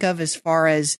can think of as far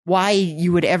as why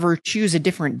you would ever choose a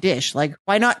different dish. Like,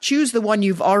 why not choose the one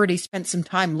you've already spent some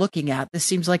time looking at? This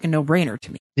seems like a no-brainer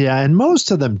to me. Yeah, and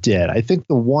most of them did. I think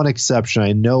the one exception,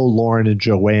 I know Lauren and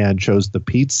Joanne chose the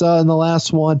pizza in the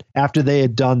last one after they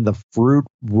had done the fruit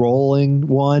rolling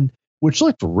one, which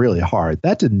looked really hard.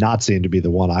 That did not seem to be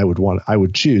the one I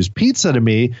would choose. Pizza to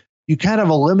me, you kind of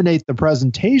eliminate the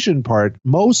presentation part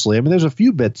mostly. I mean, there's a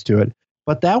few bits to it,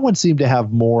 but that one seemed to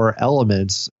have more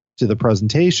elements to the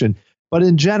presentation. But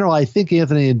in general, I think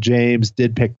Anthony and James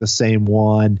did pick the same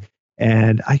one.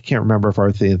 And I can't remember if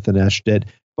Arthur and Thanesh did.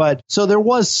 But so there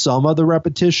was some of the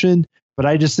repetition. But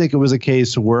I just think it was a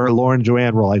case where Lauren and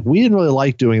Joanne were like, we didn't really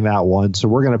like doing that one, so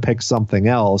we're going to pick something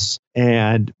else.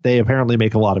 And they apparently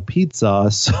make a lot of pizza,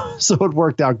 so it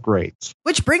worked out great.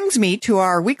 Which brings me to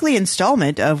our weekly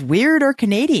installment of Weird or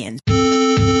Canadian.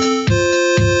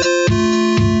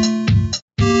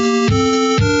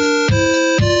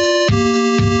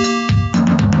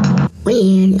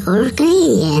 Weird or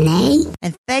Canadian, eh?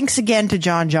 And thanks again to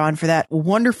John for that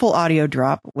wonderful audio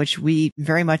drop, which we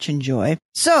very much enjoy.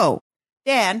 So,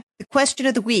 Dan, the question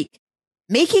of the week.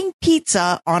 Making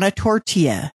pizza on a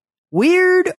tortilla.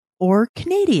 Weird or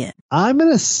Canadian? I'm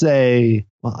going to say,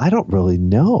 well, I don't really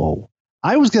know.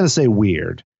 I was going to say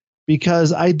weird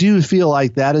because I do feel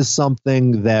like that is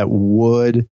something that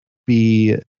would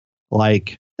be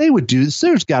like, they would do.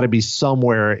 There's got to be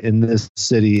somewhere in this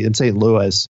city, in St.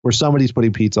 Louis, where somebody's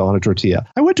putting pizza on a tortilla.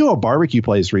 I went to a barbecue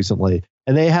place recently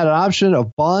and they had an option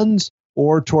of buns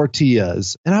or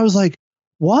tortillas. And I was like,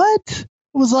 what?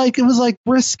 it was like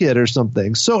brisket or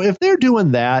something. So if they're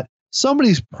doing that,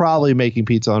 somebody's probably making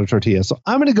pizza on a tortilla. So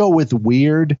I'm going to go with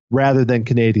weird rather than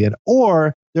Canadian.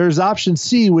 Or there's option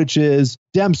C, which is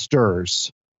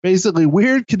Dempster's. Basically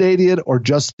weird Canadian or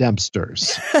just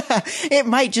Dempster's. It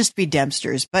might just be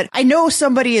Dempster's, but I know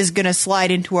somebody is going to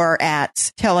slide into our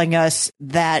ats telling us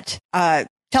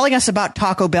about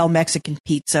Taco Bell Mexican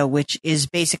pizza, which is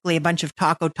basically a bunch of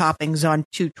taco toppings on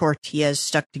 2 tortillas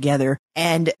stuck together.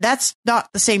 And that's not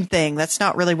the same thing. That's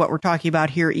not really what we're talking about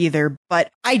here either.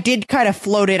 But I did kind of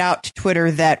float it out to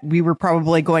Twitter that we were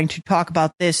probably going to talk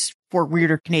about this for Weird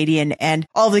or Canadian. And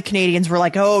all the Canadians were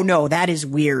like, oh no, that is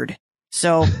weird.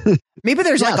 So maybe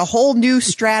there's like a whole new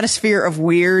stratosphere of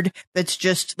weird that's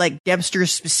just like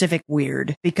Dempster's specific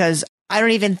weird, because I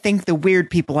don't even think the weird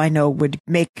people I know would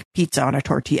make pizza on a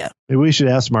tortilla. Maybe we should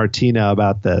ask Martina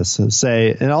about this and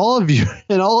say, in all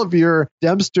of your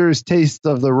Dempster's taste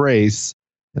of the race,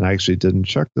 and I actually didn't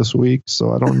check this week,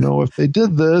 so I don't know if they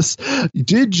did this.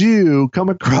 Did you come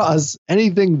across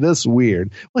anything this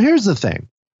weird? Well, here's the thing.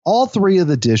 All 3 of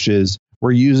the dishes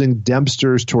were using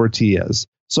Dempster's tortillas.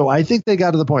 So I think they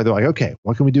got to the point. They're like, okay,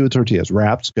 what can we do with tortillas?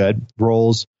 Wraps, good.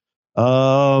 Rolls.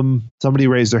 Somebody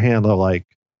raised their hand. They're like,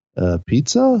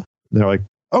 pizza? And they're like,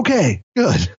 okay,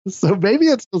 good. So maybe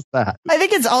it's just that. I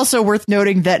think it's also worth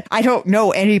noting that I don't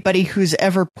know anybody who's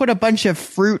ever put a bunch of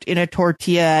fruit in a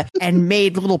tortilla and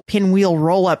made little pinwheel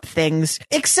roll-up things,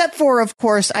 except for, of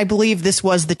course, I believe this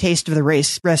was the Taste of the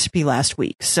Race recipe last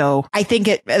week. So I think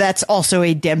that's also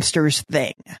a Dempster's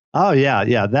thing. Oh,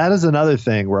 yeah. That is another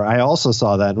thing where I also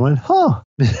saw that and went, huh.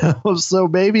 So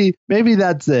maybe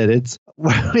that's it.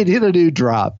 We need a new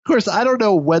drop. Of course, I don't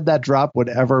know when that drop would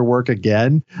ever work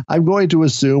again. I'm going to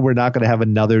assume we're not going to have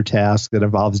another task that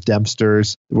involves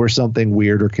Dempster's where something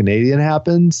weird or Canadian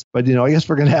happens. But, I guess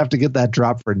we're going to have to get that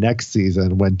drop for next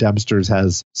season when Dempster's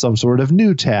has some sort of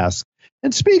new task.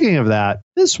 And speaking of that,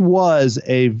 this was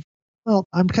I'm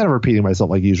kind of repeating myself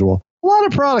like usual. A lot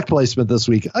of product placement this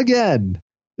week. Again.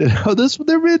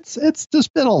 It's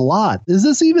just been a lot. Does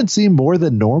this even seem more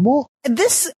than normal?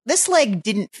 This leg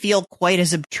didn't feel quite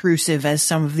as obtrusive as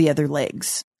some of the other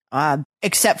legs,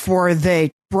 except for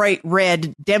the bright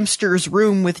red Dempster's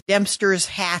room with Dempster's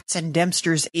hats and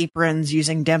Dempster's aprons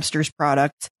using Dempster's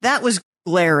products. That was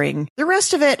glaring. The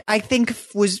rest of it, I think,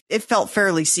 it felt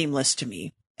fairly seamless to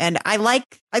me. And I like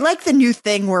the new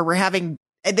thing where we're having.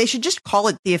 They should just call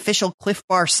it the official Cliff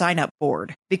Bar sign-up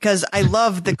board, because I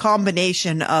love the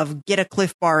combination of get a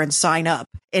Cliff Bar and sign up.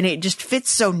 And it just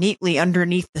fits so neatly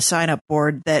underneath the sign-up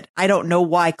board that I don't know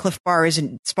why Cliff Bar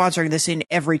isn't sponsoring this in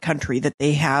every country that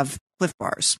they have Cliff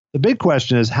Bars. The big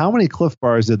question is, how many Cliff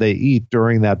Bars did they eat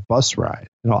during that bus ride?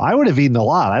 I would have eaten a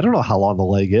lot. I don't know how long the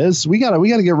leg is. We gotta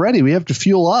get ready. We have to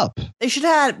fuel up. They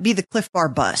should be the Cliff Bar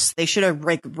bus. They should have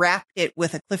wrapped it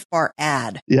with a Cliff Bar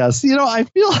ad. Yes, I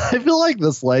feel like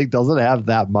this leg doesn't have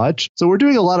that much. So we're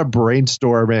doing a lot of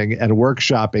brainstorming and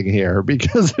workshopping here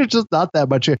because there's just not that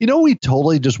much here. We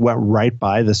totally just went right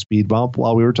by the speed bump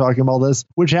while we were talking about this,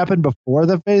 which happened before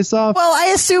the face-off. Well,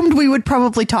 I assumed we would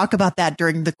probably talk about that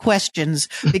during the questions,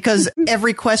 because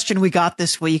every question we got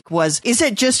this week was, is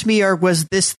it just me or was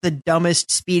this the dumbest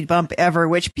speed bump ever?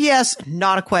 Which, P.S.,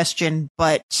 not a question,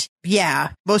 but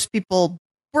yeah, most people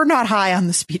were not high on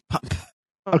the speed bump.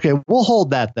 Okay, we'll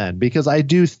hold that then, because I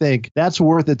do think that's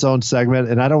worth its own segment,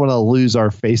 and I don't want to lose our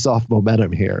face-off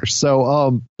momentum here.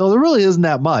 So, there really isn't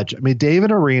that much. I mean, Dave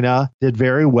and Arena did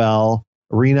very well.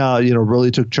 Arena,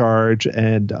 really took charge,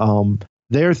 and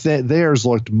theirs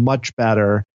looked much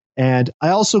better. And I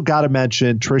also got to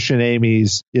mention Trish and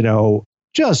Amy's,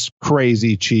 just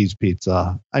crazy cheese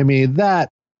pizza. I mean,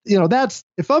 that's,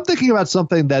 if I'm thinking about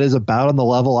something that is about on the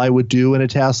level I would do in a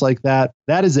task like that,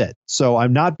 that is it. So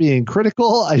I'm not being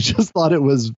critical. I just thought it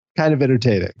was kind of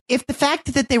entertaining. If the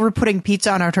fact that they were putting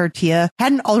pizza on our tortilla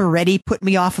hadn't already put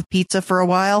me off of pizza for a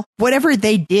while, whatever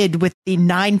they did with the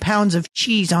 9 pounds of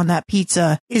cheese on that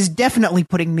pizza is definitely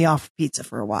putting me off of pizza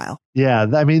for a while. Yeah,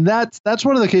 I mean, that's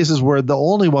one of the cases where the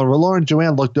only one where Lauren and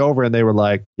Joanne looked over and they were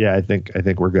like, yeah, I think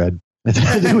we're good. I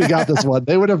think we got this one.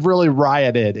 They would have really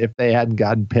rioted if they hadn't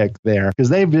gotten picked there, because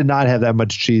they did not have that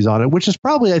much cheese on it, which is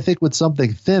probably, I think, with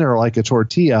something thinner like a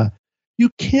tortilla, you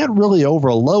can't really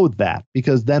overload that,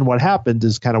 because then what happened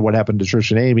is kind of what happened to Trish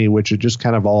and Amy, which are just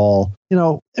kind of all,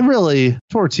 really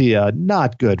tortilla,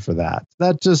 not good for that.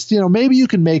 That just, maybe you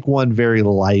can make one very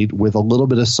light with a little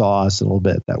bit of sauce and a little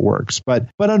bit that works. But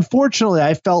unfortunately,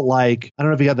 I felt like, I don't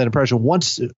know if you got that impression,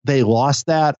 once they lost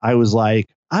that, I was like,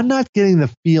 I'm not getting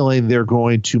the feeling they're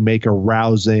going to make a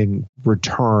rousing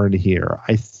return here.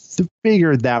 I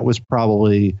figured that was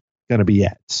probably going to be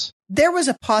it. There was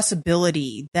a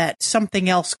possibility that something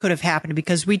else could have happened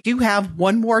because we do have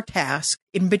one more task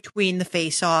in between the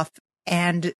face-off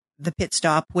and the pit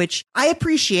stop, which I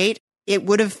appreciate. It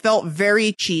would have felt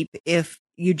very cheap if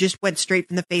you just went straight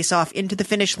from the face-off into the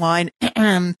finish line.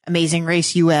 Amazing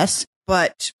Race US.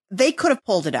 But they could have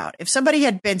pulled it out. If somebody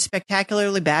had been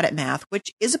spectacularly bad at math,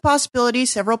 which is a possibility,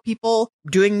 several people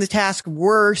doing the task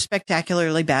were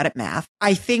spectacularly bad at math.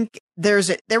 I think there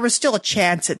was still a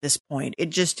chance at this point. It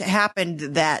just happened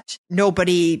that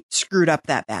nobody screwed up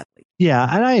that badly. Yeah,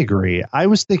 and I agree. I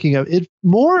was thinking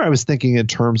in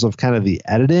terms of kind of the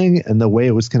editing and the way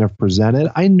it was kind of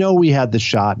presented. I know we had the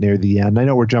shot near the end. I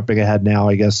know we're jumping ahead now,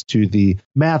 I guess, to the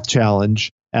math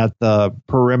challenge at the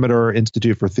Perimeter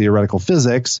Institute for Theoretical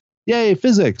Physics. Yay,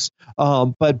 physics.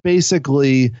 But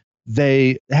basically,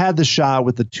 they had the shot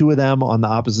with the two of them on the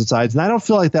opposite sides. And I don't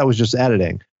feel like that was just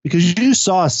editing, because you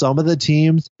saw some of the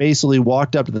teams basically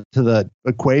walked up to the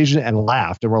equation and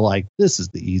laughed and were like, this is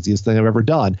the easiest thing I've ever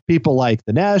done. People like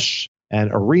the Nesh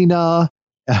and Arena,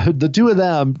 the two of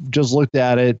them just looked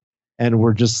at it and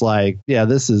were just like, yeah,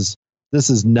 this is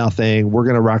nothing. We're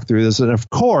going to rock through this. And of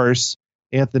course,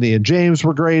 Anthony and James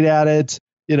were great at it,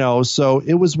 so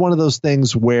it was one of those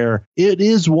things where it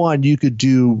is one you could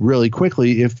do really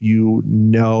quickly if you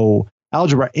know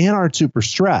algebra and aren't super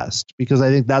stressed, because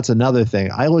I think that's another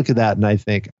thing. I look at that and I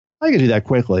think I can do that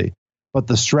quickly, but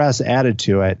the stress added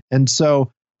to it. And so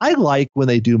I like when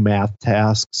they do math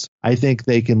tasks. I think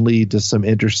they can lead to some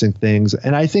interesting things.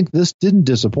 And I think this didn't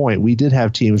disappoint. We did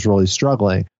have teams really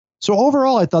struggling. So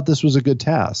overall, I thought this was a good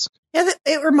task. Yeah,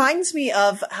 it reminds me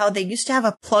of how they used to have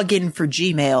a plugin for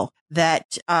Gmail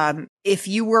that if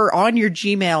you were on your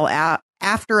Gmail app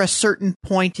after a certain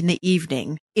point in the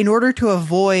evening, in order to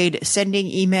avoid sending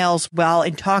emails while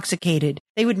intoxicated,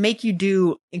 they would make you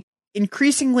do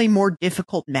increasingly more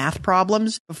difficult math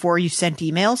problems before you sent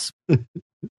emails.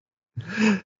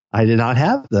 I did not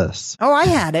have this. Oh, I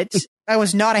had it. I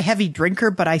was not a heavy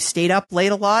drinker, but I stayed up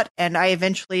late a lot, and I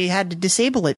eventually had to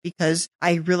disable it because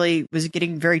I really was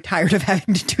getting very tired of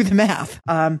having to do the math.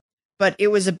 But it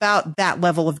was about that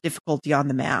level of difficulty on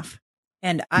the math.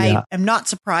 And I am not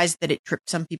surprised that it tripped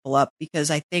some people up,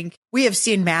 because I think we have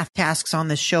seen math tasks on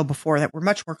this show before that were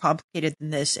much more complicated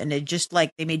than this. And it just like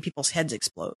they made people's heads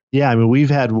explode. Yeah, I mean, we've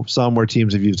had some where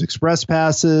teams have used express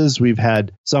passes. We've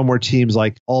had some where teams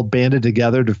like all banded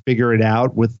together to figure it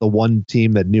out with the one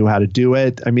team that knew how to do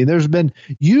it. I mean, there's been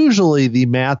usually the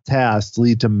math tasks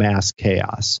lead to mass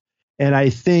chaos. And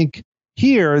I think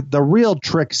here the real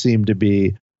trick seemed to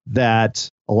be that,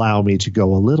 allow me to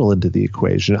go a little into the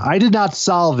equation. I did not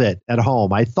solve it at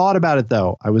home. I thought about it,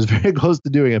 though. I was very close to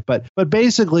doing it. But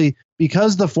basically,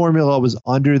 because the formula was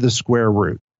under the square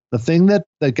root, the thing that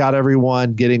got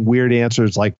everyone getting weird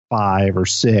answers like 5 or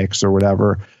 6 or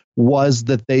whatever was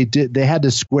that they had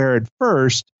to square it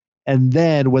first. And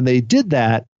then when they did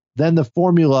that, then the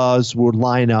formulas would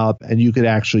line up and you could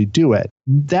actually do it.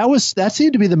 That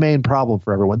seemed to be the main problem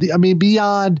for everyone.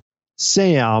 Beyond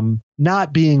Sam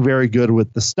not being very good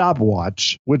with the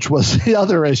stopwatch, which was the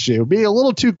other issue, being a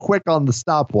little too quick on the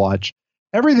stopwatch.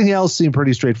 Everything else seemed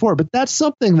pretty straightforward, but that's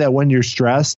something that when you're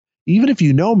stressed, even if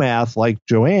you know math like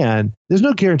Joanne, there's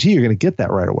no guarantee you're going to get that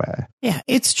right away. Yeah,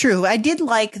 it's true. I did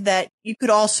like that you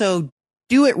could also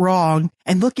do it wrong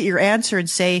and look at your answer and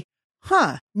say,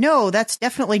 no, that's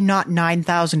definitely not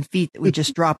 9,000 feet that we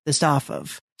just dropped this off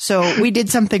of. So we did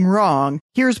something wrong.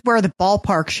 Here's where the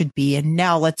ballpark should be. And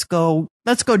now let's go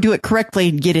do it correctly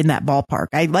and get in that ballpark.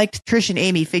 I liked Trish and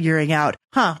Amy figuring out,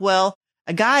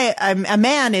 a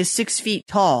man is 6 feet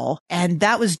tall, and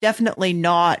that was definitely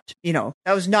not, that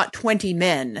was not 20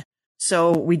 men.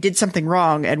 So we did something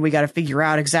wrong and we got to figure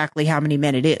out exactly how many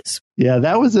men it is. Yeah,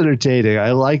 that was entertaining.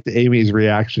 I liked Amy's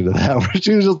reaction to that, where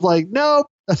she was just like, nope,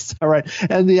 that's all right.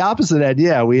 And the opposite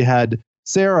end, we had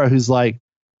Sarah, who's like,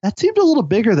 that seemed a little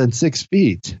bigger than 6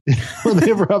 feet when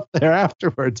they were up there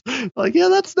afterwards. Like, yeah,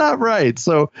 that's not right.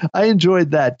 So I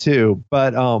enjoyed that too.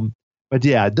 But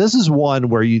yeah, this is one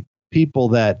where people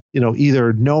that,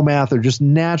 either know math or just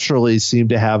naturally seem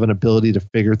to have an ability to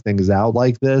figure things out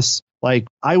like this. Like,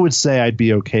 I would say I'd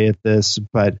be okay at this,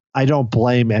 but I don't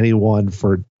blame anyone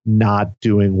for not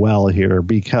doing well here,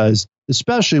 because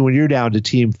especially when you're down to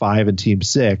team 5 and team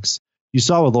 6, you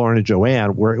saw with Lauren and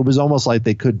Joanne where it was almost like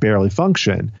they could barely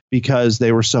function because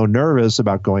they were so nervous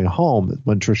about going home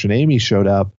when Trish and Amy showed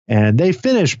up, and they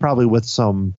finished probably with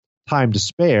some time to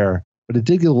spare, but it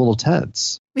did get a little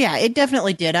tense. Yeah, it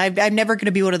definitely did. I'm never going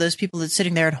to be one of those people that's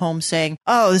sitting there at home saying,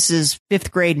 oh, this is 5th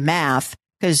grade math,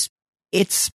 because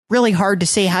it's really hard to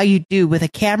say how you do with a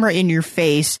camera in your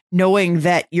face, knowing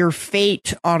that your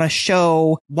fate on a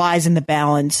show lies in the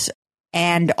balance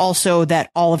and also that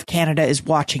all of Canada is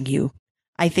watching you.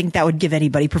 I think that would give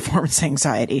anybody performance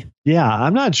anxiety. Yeah,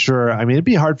 I'm not sure. I mean, it'd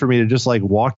be hard for me to just like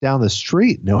walk down the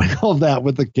street knowing all of that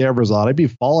with the cameras on. I'd be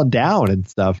falling down and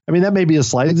stuff. I mean, that may be a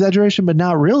slight exaggeration, but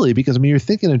not really, because I mean, you're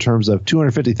thinking in terms of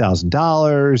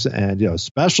 $250,000 and, you know,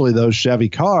 especially those Chevy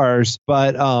cars,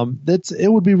 but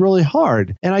it would be really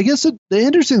hard. And I guess the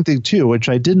interesting thing too, which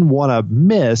I didn't want to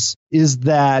miss, is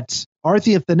that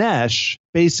Arthi and Thanesh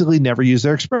basically never used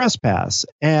their express pass.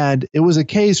 And it was a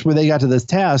case where they got to this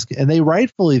task and they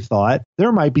rightfully thought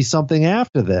there might be something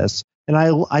after this. And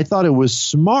I thought it was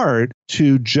smart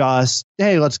to just,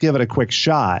 hey, let's give it a quick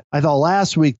shot. I thought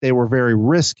last week they were very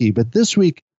risky, but this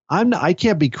week I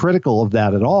can't be critical of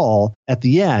that at all at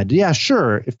the end. Yeah,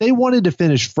 sure. If they wanted to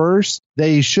finish first,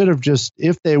 they should have just,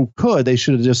 if they could, they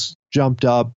should have just jumped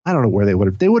up. I don't know where they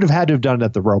would have had to have done it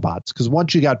at the robots, because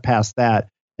once you got past that,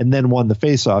 and then won the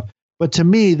face-off. But to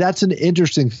me, that's an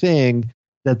interesting thing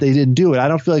that they didn't do it. I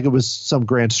don't feel like it was some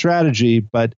grand strategy,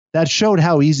 but that showed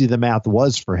how easy the math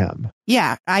was for him.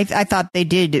 Yeah, I thought they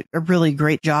did a really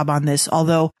great job on this.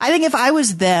 Although I think if I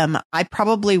was them, I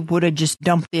probably would have just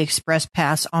dumped the express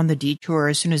pass on the detour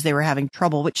as soon as they were having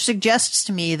trouble, which suggests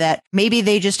to me that maybe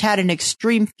they just had an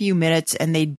extreme few minutes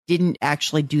and they didn't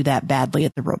actually do that badly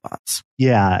at the robots.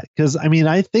 Yeah, because I mean,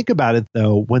 I think about it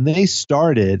though, when they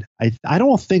started, I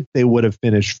don't think they would have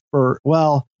finished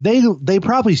they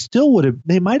probably still would have,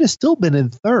 they might have still been in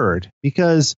third,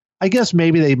 because I guess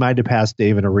maybe they might have passed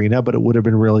Dave and Arena, but it would have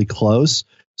been really close.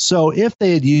 So if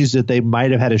they had used it, they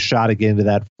might have had a shot again to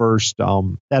that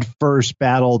first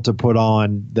battle to put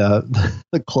on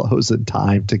the close in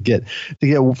time to get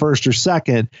first or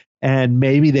second, and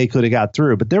maybe they could have got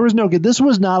through. But there was no good. This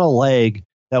was not a leg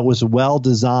that was well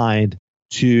designed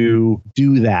to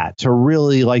do that, to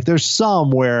really, like, there's some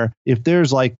where if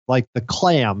there's like the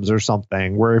clams or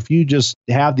something, where if you just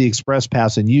have the express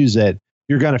pass and use it,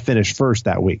 you're going to finish first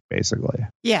that week, basically.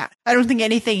 Yeah. I don't think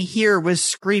anything here was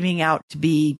screaming out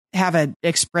to have an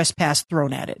express pass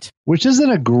thrown at it. Which isn't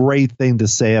a great thing to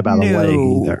say about a leg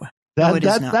either.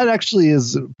 That actually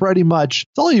is pretty much,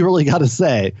 it's all you really got to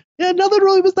say. Yeah, nothing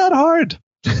really was that hard.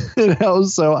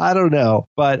 So I don't know.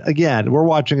 But again, we're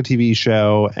watching a TV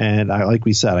show, and like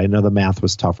we said, I know the math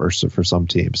was tougher for some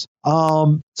teams.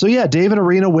 So yeah, Dave and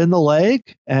Arena win the leg,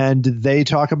 and they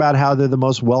talk about how they're the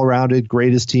most well-rounded,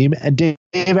 greatest team. And Dave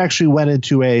actually went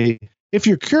into if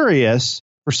you're curious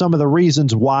for some of the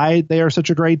reasons why they are such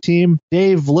a great team,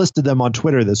 Dave listed them on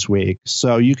Twitter this week.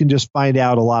 So you can just find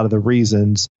out a lot of the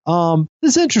reasons.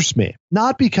 This interests me,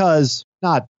 not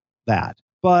that,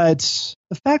 but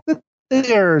the fact that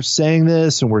they're saying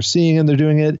this and we're seeing and they're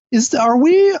doing it, are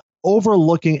we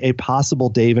overlooking a possible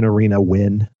Dave and Arena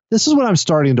win? This is what I'm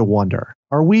starting to wonder.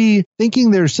 Are we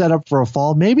thinking they're set up for a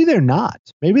fall? Maybe they're not.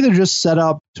 Maybe they're just set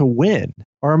up to win.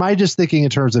 Or am I just thinking in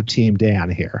terms of Team Dan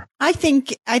here? I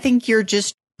think you're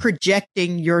just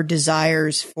projecting your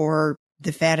desires for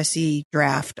the fantasy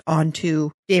draft onto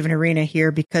Dave and Arena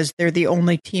here, because they're the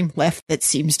only team left that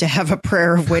seems to have a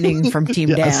prayer of winning from Team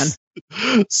yes.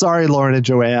 Dan. Sorry, Lauren and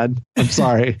Joanne. I'm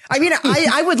sorry. I mean,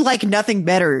 I would like nothing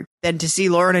better than to see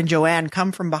Lauren and Joanne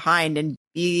come from behind and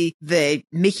be the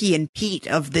Mickey and Pete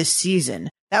of this season.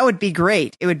 That would be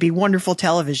great. It would be wonderful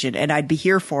television, and I'd be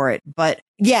here for it. But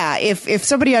yeah, if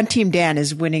somebody on Team Dan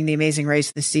is winning the Amazing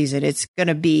Race this season, it's going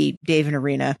to be Dave and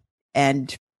Arena,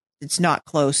 and it's not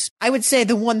close. I would say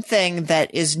the one thing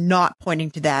that is not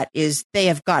pointing to that is they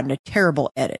have gotten a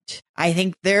terrible edit. I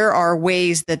think there are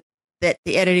ways that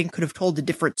the editing could have told a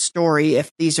different story if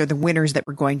these are the winners that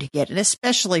we're going to get. And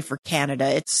especially for Canada,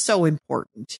 it's so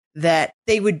important that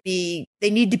they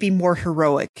need to be more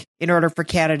heroic in order for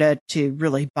Canada to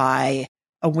really buy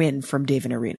a win from Dave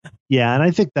and Arena. Yeah, and I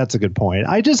think that's a good point.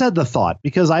 I just had the thought,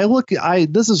 because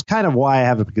this is kind of why I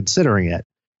haven't been considering it.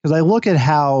 Because I look at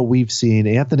how we've seen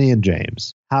Anthony and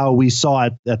James, how we saw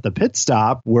it at the pit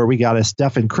stop where we got a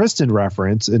Steph and Kristen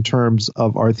reference in terms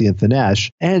of Arthi and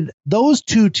Thanesh. And those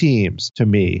two teams, to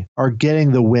me, are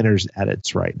getting the winners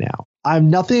edits right now. I'm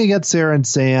nothing against Sarah and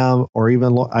Sam, or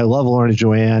even I love Lauren and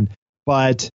Joanne.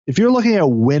 But if you're looking at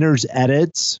winners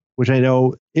edits, which I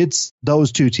know it's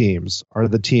those two teams are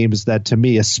the teams that, to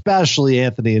me, especially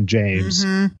Anthony and James,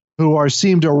 who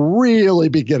seem to really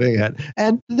be getting it.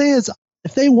 And the thing is,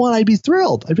 if they won, I'd be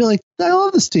thrilled. I'd be like, I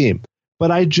love this team.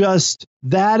 But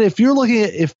if you're looking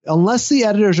at, unless the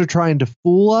editors are trying to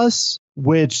fool us,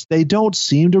 which they don't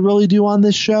seem to really do on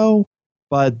this show,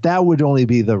 but that would only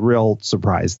be the real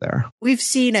surprise there. We've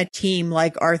seen a team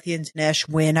like Arthi and Thanesh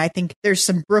win. I think there's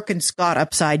some Brooke and Scott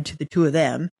upside to the two of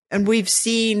them. And we've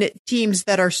seen teams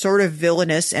that are sort of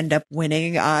villainous end up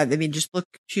winning. Just look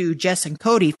to Jess and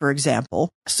Cody, for example.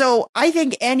 So I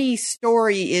think any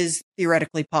story is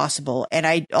theoretically possible. And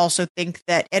I also think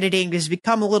that editing has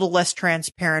become a little less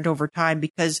transparent over time,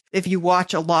 because if you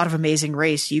watch a lot of Amazing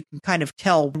Race, you can kind of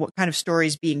tell what kind of story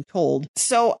is being told.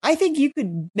 So I think you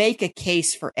could make a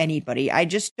case for anybody. I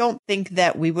just don't think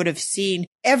that we would have seen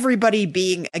everybody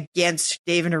being against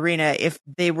Dave and Irina if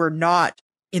they were not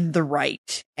in the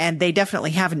right. And they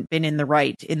definitely haven't been in the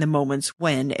right in the moments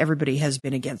when everybody has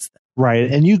been against them. Right.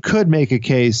 And you could make a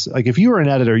case, like if you were an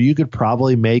editor, you could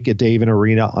probably make a Dave and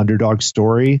Irina underdog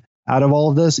story out of all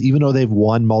of this, even though they've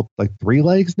won like 3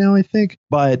 legs now, I think.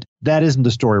 But that isn't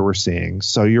the story we're seeing.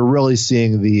 So you're really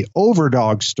seeing the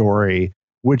overdog story,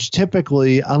 which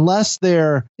typically, unless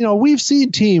they're, we've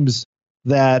seen teams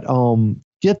that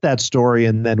get that story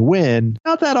and then win,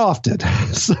 not that often.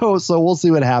 So we'll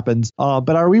see what happens.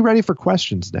 But are we ready for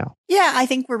questions now? Yeah, I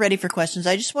think we're ready for questions.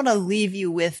 I just want to leave you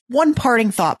with one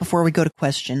parting thought before we go to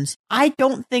questions. I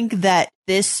don't think that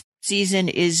this season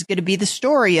is going to be the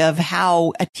story of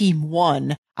how a team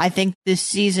won. I think this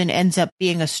season ends up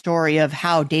being a story of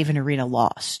how Dave and Irina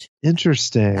lost.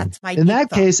 Interesting. That's my In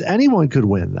that case, anyone could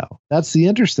win, though. That's the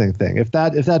interesting thing. If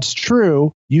that's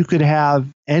true, you could have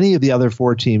any of the other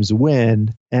 4 teams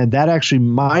win, and that actually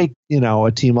might,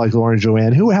 a team like Lauren and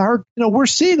Joanne, who are, we're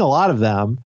seeing a lot of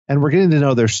them, and we're getting to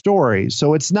know their story.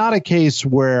 So it's not a case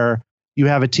where you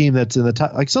have a team that's in the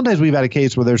top. Like sometimes we've had a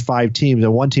case where there's 5 teams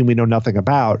and one team we know nothing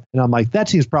about. And I'm like, that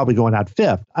team's probably going out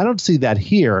 5th. I don't see that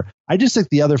here. I just think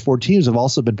the other 4 teams have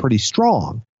also been pretty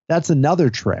strong. That's another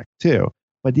trick too.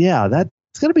 But yeah,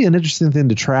 it's going to be an interesting thing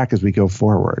to track as we go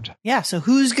forward. Yeah. So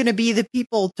who's going to be the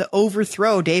people to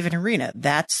overthrow Dave and Irina?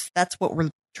 That's what we're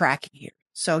tracking here.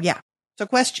 So yeah. So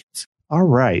questions. All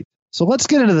right. So let's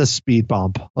get into the speed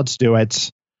bump. Let's do it.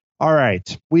 All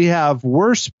right. We have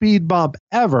worst speed bump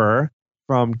ever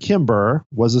from Kimber.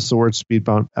 Was this the worst speed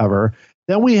bump ever?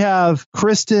 Then we have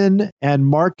Kristen and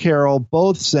Mark Carroll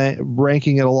both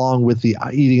ranking it along with the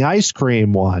eating ice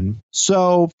cream one.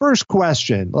 So first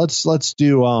question, let's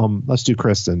do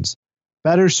Kristen's.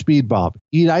 Better speed bump,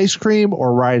 eat ice cream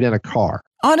or ride in a car?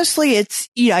 Honestly, it's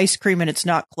eat ice cream and it's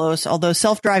not close, although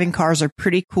self-driving cars are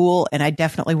pretty cool and I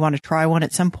definitely want to try one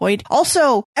at some point.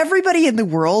 Also, everybody in the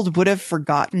world would have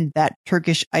forgotten that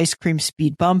Turkish ice cream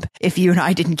speed bump if you and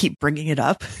I didn't keep bringing it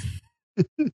up.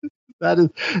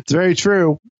 It's very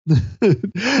true.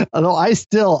 Although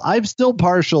I'm still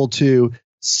partial to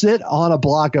sit on a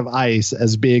block of ice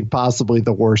as being possibly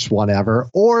the worst one ever,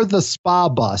 or the spa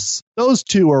bus. Those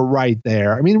two are right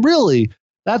there. I mean, really,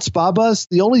 that spa bus,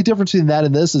 the only difference between that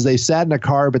and this is they sat in a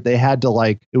car, but they had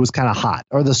to it was kind of hot.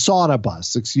 Or the sauna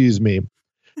bus, excuse me.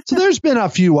 So there's been a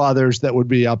few others that would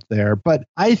be up there, but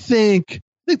I think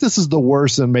this is the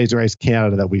worst in Amazing Race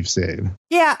Canada that we've seen.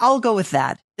 Yeah, I'll go with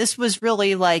that. This was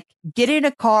really get in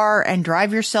a car and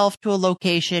drive yourself to a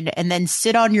location and then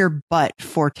sit on your butt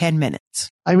for 10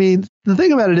 minutes. I mean, the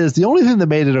thing about it is the only thing that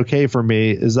made it okay for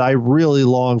me is I really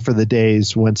long for the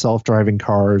days when self-driving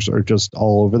cars are just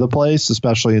all over the place,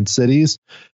 especially in cities.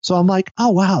 So I'm like, oh,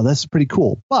 wow, that's pretty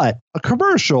cool. But a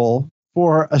commercial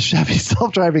for a Chevy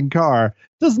self-driving car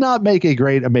does not make a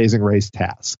great Amazing Race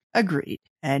task. Agreed.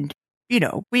 And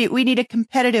we need a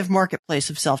competitive marketplace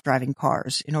of self-driving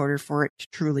cars in order for it to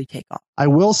truly take off. I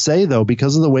will say, though,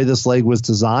 because of the way this leg was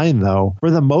designed, though, for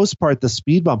the most part, the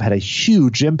speed bump had a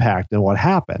huge impact on what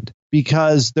happened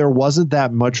because there wasn't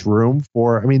that much room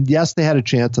yes, they had a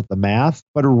chance at the math,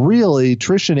 but really,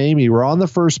 Trish and Amy were on the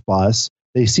first bus.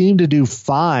 They seemed to do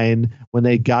fine when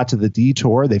they got to the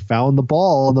detour. They found the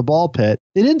ball in the ball pit.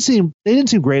 They didn't seem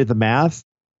great at the math.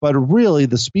 But really,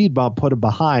 the speed bump put them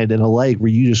behind in a leg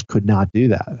where you just could not do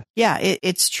that. Yeah,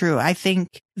 it's true. I think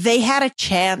they had a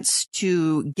chance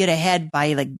to get ahead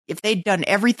by if they'd done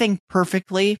everything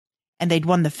perfectly and they'd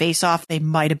won the face-off, they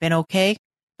might have been okay.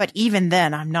 But even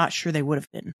then, I'm not sure they would have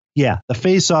been. Yeah, the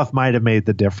face-off might have made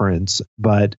the difference.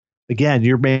 But again,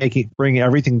 you're bringing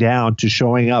everything down to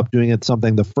showing up, doing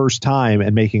something the first time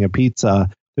and making a pizza.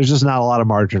 There's just not a lot of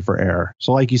margin for error.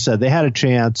 So like you said, they had a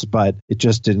chance, but it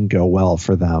just didn't go well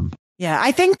for them. Yeah,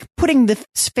 I think putting the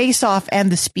face-off and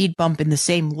the speed bump in the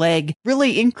same leg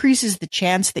really increases the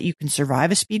chance that you can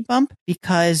survive a speed bump,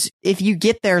 because if you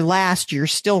get there last, you're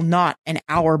still not an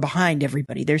hour behind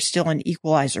everybody. There's still an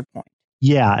equalizer point.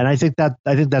 Yeah, and I think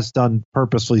that's done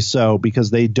purposely so,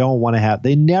 because they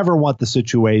never want the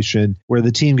situation where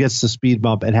the team gets the speed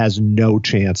bump and has no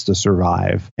chance to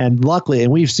survive. And luckily,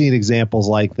 and we've seen examples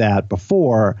like that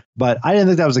before, but I didn't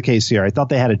think that was the case here. I thought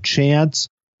they had a chance.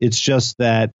 It's just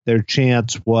that their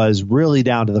chance was really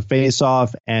down to the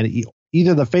face-off, and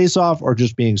either the face-off or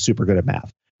just being super good at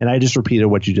math. And I just repeated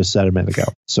what you just said a minute ago.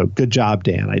 So good job,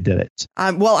 Dan. I did it.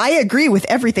 Well, I agree with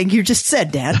everything you just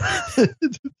said, Dan.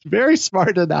 Very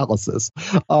smart analysis.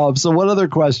 So what other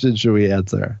questions should we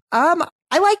answer?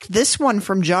 I like this one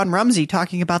from John Rumsey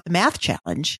talking about the math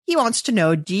challenge. He wants to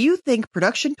know, do you think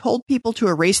production told people to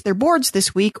erase their boards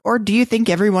this week, or do you think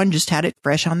everyone just had it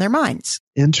fresh on their minds?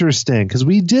 Interesting, because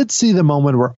we did see the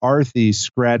moment where Arthi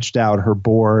scratched out her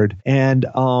board, and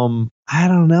I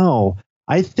don't know.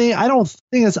 I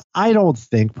don't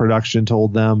think production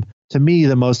told them. To me,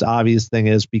 the most obvious thing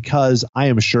is because I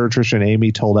am sure Trish and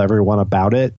Amy told everyone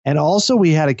about it. And also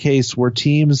we had a case where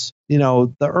teams,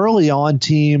 the early on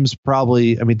teams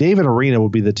probably, David Arena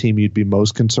would be the team you'd be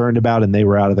most concerned about, and they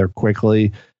were out of there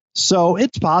quickly. So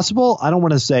it's possible. I don't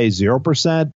want to say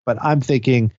 0%, but I'm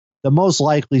thinking the most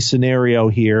likely scenario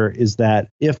here is that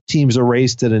if teams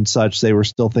erased it and such, they were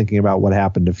still thinking about what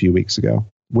happened a few weeks ago,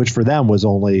 which for them was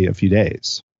only a few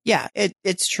days. Yeah,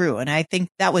 it's true. And I think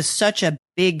that was such a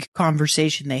big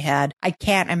conversation they had. I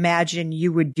can't imagine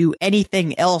you would do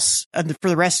anything else for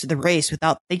the rest of the race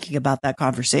without thinking about that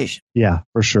conversation. Yeah,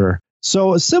 for sure.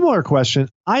 So a similar question.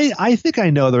 I think I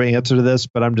know the answer to this,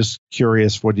 but I'm just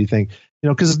curious. What do you think?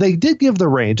 Because they did give the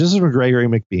range. This is from Gregory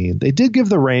McBean. They did give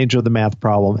the range of the math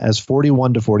problem as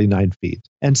 41 to 49 feet.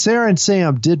 And Sarah and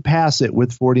Sam did pass it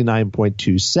with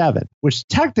 49.27, which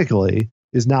technically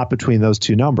is not between those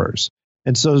two numbers.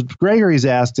 And so Gregory's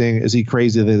asking, is he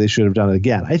crazy that they should have done it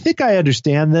again? I think I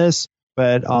understand this,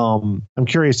 but I'm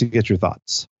curious to get your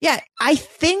thoughts. Yeah, I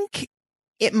think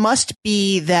it must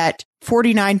be that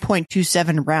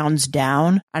 49.27 rounds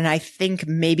down. And I think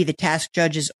maybe the task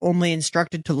judge is only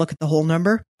instructed to look at the whole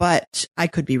number, but I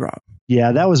could be wrong.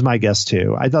 Yeah, that was my guess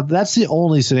too. I thought that's the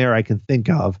only scenario I can think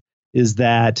of, is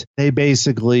that they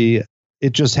basically,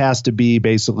 it just has to be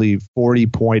basically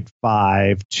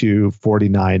 40.5 to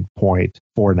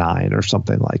 49.49 or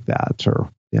something like that.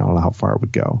 Or I don't know how far it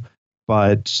would go,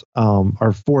 but,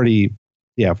 or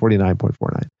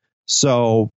 49.49.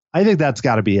 So I think that's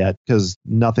got to be it, because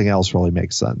nothing else really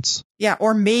makes sense. Yeah.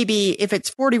 Or maybe if it's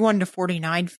 41 to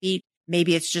 49 feet,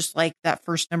 maybe it's just like that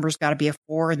first number's got to be a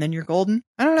 4 and then you're golden.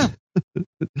 I don't know.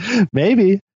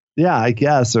 Maybe. Yeah, I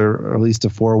guess, or at least a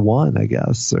 4-1, I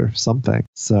guess, or something.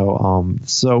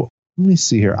 So let me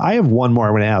see here. I have one more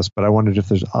I want to ask, but I wondered if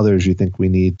there's others you think we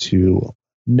need to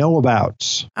know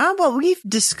about. Well, we've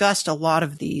discussed a lot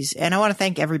of these, and I want to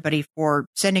thank everybody for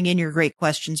sending in your great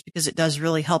questions, because it does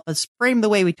really help us frame the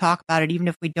way we talk about it, even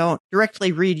if we don't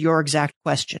directly read your exact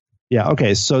question. Yeah.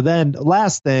 Okay. So then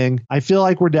last thing, I feel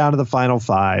like we're down to the final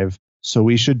 5, so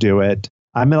we should do it.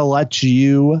 I'm going to let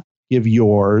you give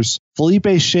yours.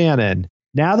 Felipe Shannon,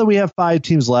 now that we have 5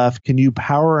 teams left, can you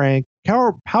power rank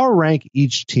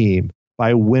each team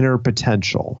by winner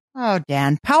potential? Oh,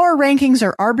 Dan, power rankings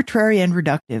are arbitrary and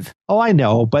reductive. Oh, I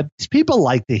know, but people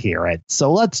like to hear it.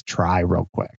 So let's try real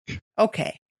quick.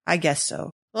 Okay, I guess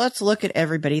so. Let's look at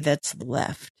everybody that's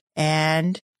left.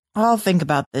 And I'll think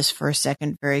about this for a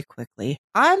second very quickly.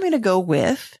 I'm going to go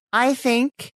with, I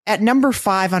think, at number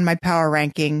 5 on my power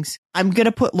rankings, I'm going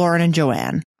to put Lauren and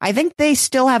Joanne. I think they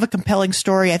still have a compelling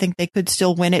story. I think they could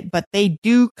still win it, but they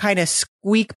do kind of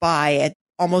squeak by at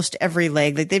almost every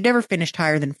leg. Like, they've never finished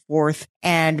higher than 4th,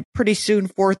 and pretty soon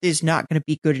 4th is not going to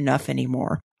be good enough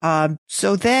anymore.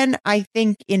 So then I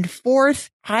think in 4th,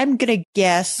 I'm going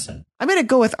to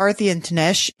go with Arthi and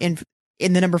Tanesh in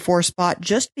the number 4 spot,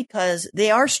 just because they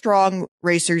are strong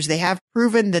racers. They have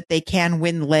proven that they can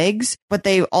win legs, but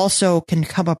they also can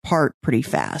come apart pretty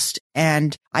fast.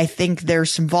 And I think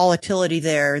there's some volatility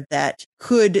there that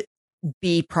could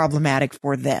be problematic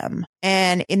for them.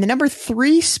 And in the number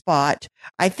 3 spot,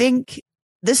 I think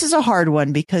this is a hard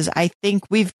one, because I think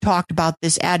we've talked about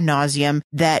this ad nauseum,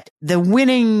 that the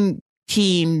winning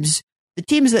teams, the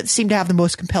teams that seem to have the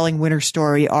most compelling winner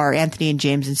story, are Anthony and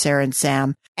James and Sarah and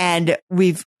Sam. And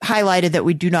we've highlighted that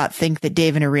we do not think that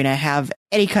Dave and Arena have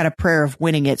any kind of prayer of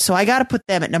winning it. So I got to put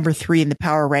them at number 3 in the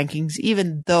power rankings,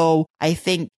 even though I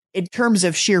think in terms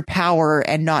of sheer power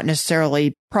and not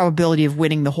necessarily probability of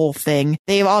winning the whole thing,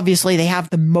 they have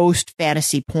the most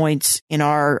fantasy points in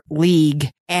our league,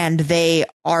 and they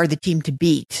are the team to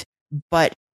beat.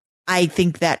 But I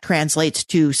think that translates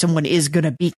to someone is going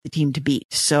to beat the team to beat.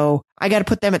 So I got to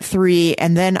put them at 3.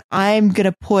 And then I'm going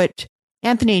to put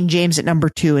Anthony and James at number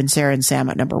 2 and Sarah and Sam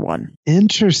at number 1.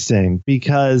 Interesting,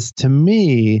 because to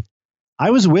me, I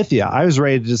was with you. I was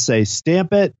ready to just say,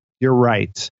 stamp it. You're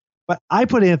right. But I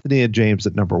put Anthony and James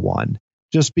at number 1.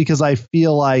 just because I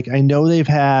feel like I know they've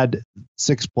had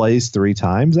sixth place 3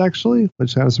 times, actually,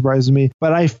 which kind of surprises me.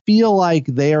 But I feel like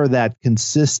they are that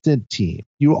consistent team.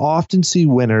 You often see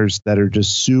winners that are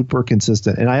just super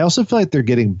consistent. And I also feel like they're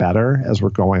getting better as we're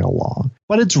going along.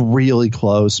 But it's really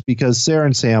close because Sarah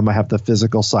and Sam have the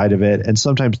physical side of it. And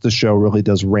sometimes the show really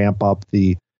does ramp up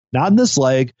not in this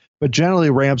leg, but generally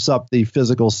ramps up the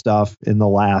physical stuff in the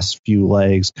last few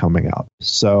legs coming up.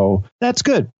 So that's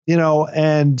good,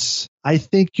 and I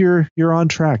think you're on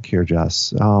track here,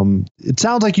 Jess. It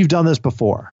sounds like you've done this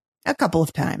before. A couple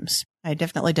of times. I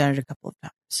definitely done it a couple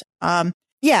of times.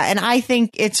 Yeah, and I think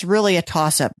it's really a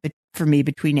toss-up for me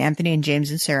between Anthony and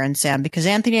James and Sarah and Sam, because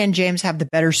Anthony and James have the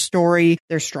better story.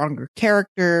 They're stronger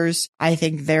characters. I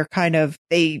think they're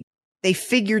they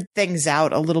figured things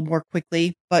out a little more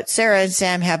quickly, but Sarah and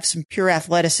Sam have some pure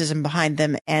athleticism behind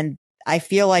them. And I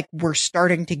feel like we're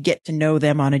starting to get to know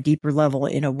them on a deeper level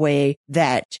in a way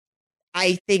that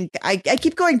I think I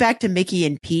keep going back to Mickey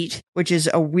and Pete, which is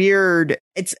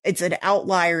it's an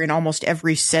outlier in almost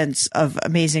every sense of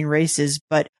Amazing Races.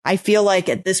 But I feel like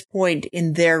at this point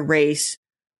in their race,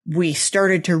 we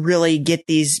started to really get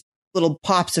these little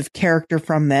pops of character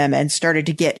from them and started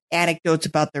to get anecdotes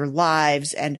about their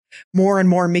lives and more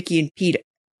Mickey and Pete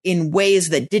in ways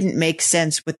that didn't make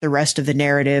sense with the rest of the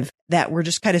narrative, that were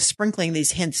just kind of sprinkling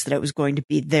these hints that it was going to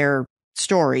be their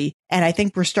story. And I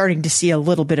think we're starting to see a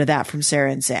little bit of that from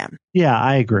Sarah and Sam. Yeah,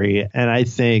 I agree. And I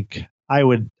think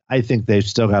they've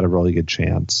still got a really good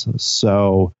chance.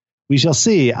 So we shall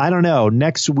see. I don't know.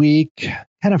 Next week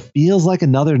kind of feels like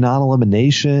another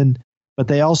non-elimination. But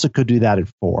they also could do that at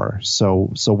 4.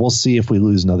 So we'll see if we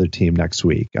lose another team next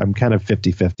week. I'm kind of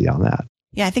 50-50 on that.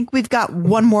 Yeah, I think we've got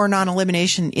one more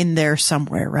non-elimination in there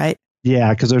somewhere, right?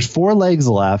 Yeah, because there's 4 legs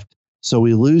left. So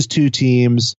we lose 2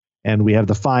 teams and we have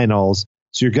the finals.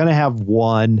 So you're going to have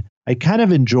 1. I kind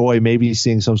of enjoy maybe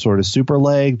seeing some sort of super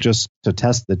leg just to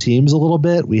test the teams a little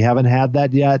bit. We haven't had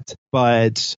that yet,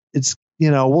 but it's,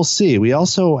 we'll see. We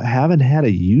also haven't had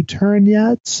a U-turn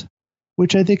yet,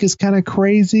 which I think is kind of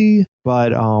crazy,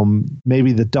 but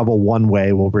maybe the double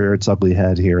one-way will rear its ugly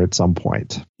head here at some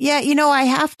point. Yeah, I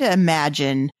have to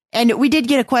imagine, and we did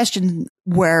get a question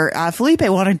where Felipe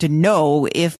wanted to know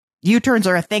if U-turns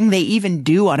are a thing they even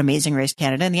do on Amazing Race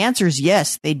Canada, and the answer is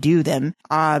yes, they do them.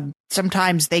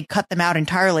 Sometimes they cut them out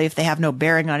entirely if they have no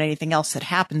bearing on anything else that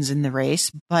happens in the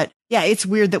race, but yeah, it's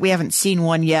weird that we haven't seen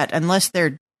one yet, unless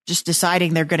they're just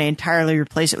deciding they're going to entirely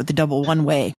replace it with the double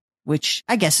one-way, which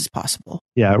I guess is possible.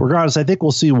 Yeah, regardless, I think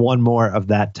we'll see one more of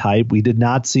that type. We did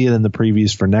not see it in the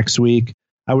previews for next week.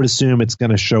 I would assume it's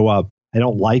going to show up. I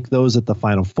don't like those at the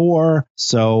final 4,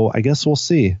 so I guess we'll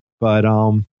see. But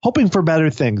hoping for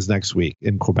better things next week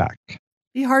in Quebec.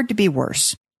 Be hard to be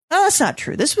worse. No, that's not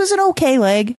true. This was an okay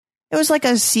leg. It was like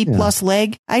a C+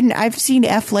 leg. I've seen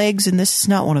F legs, and this is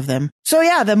not one of them. So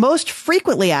yeah, the most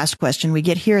frequently asked question we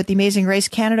get here at the Amazing Race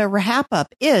Canada Wrap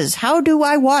Up is, how do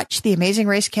I watch the Amazing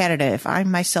Race Canada if I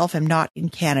myself am not in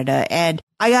Canada? And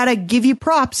I gotta give you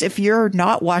props if you're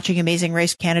not watching Amazing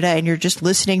Race Canada and you're just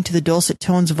listening to the dulcet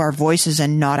tones of our voices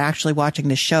and not actually watching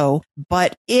the show.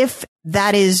 But if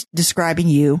that is describing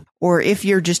you, or if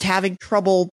you're just having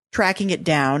trouble tracking it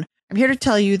down, I'm here to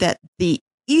tell you that the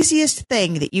easiest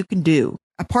thing that you can do,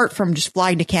 apart from just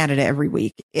flying to Canada every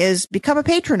week, is become a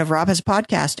patron of Rob Has a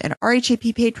Podcast, and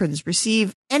RHAP patrons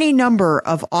receive any number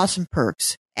of awesome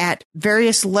perks. At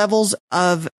various levels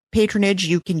of patronage,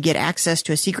 you can get access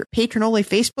to a secret patron-only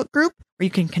Facebook group where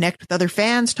you can connect with other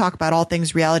fans, talk about all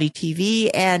things reality TV,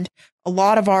 and a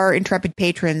lot of our intrepid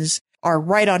patrons are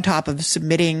right on top of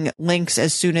submitting links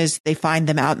as soon as they find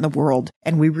them out in the world.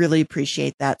 And we really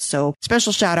appreciate that. So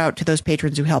special shout out to those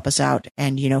patrons who help us out,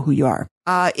 and you know who you are.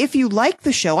 If you like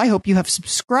the show, I hope you have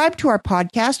subscribed to our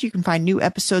podcast. You can find new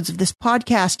episodes of this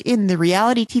podcast in the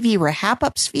Reality TV Wrap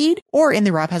Ups feed or in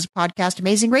the Rob Has a Podcast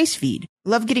Amazing Race feed.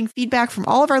 Love getting feedback from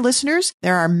all of our listeners.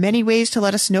 There are many ways to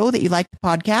let us know that you like the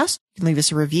podcast. You can leave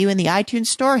us a review in the iTunes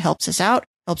store. Helps us out.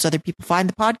 Helps other people find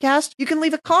the podcast. You can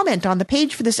leave a comment on the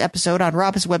page for this episode on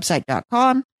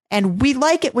robhasawebsite.com. And we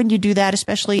like it when you do that,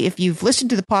 especially if you've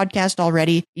listened to the podcast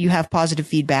already. You have positive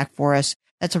feedback for us.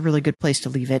 That's a really good place to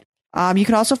leave it. You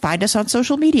can also find us on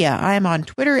social media. I am on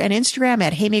Twitter and Instagram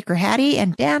at Haymaker Hattie.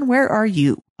 And Dan, where are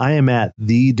you? I am at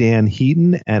the Dan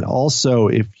Heaton. And also,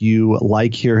 if you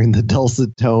like hearing the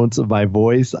dulcet tones of my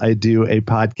voice, I do a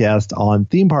podcast on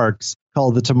theme parks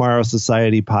called the Tomorrow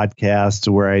Society podcast,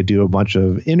 where I do a bunch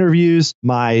of interviews.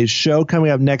 My show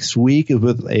coming up next week is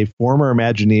with a former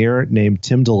Imagineer named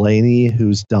Tim Delaney,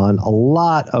 who's done a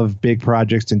lot of big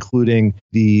projects, including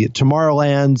the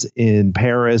Tomorrowlands in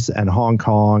Paris and Hong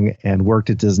Kong, and worked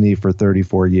at Disney for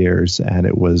 34 years. And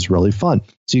it was really fun.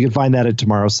 So you can find that at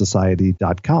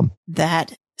tomorrowsociety.com.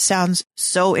 That sounds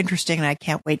so interesting, and I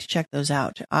can't wait to check those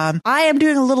out. I am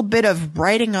doing a little bit of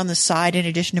writing on the side in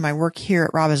addition to my work here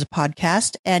at Rob as a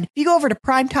Podcast. And if you go over to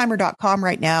primetimer.com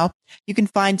right now, you can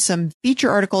find some feature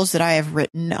articles that I have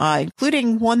written,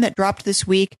 including one that dropped this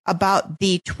week about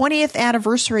the 20th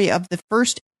anniversary of the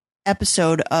first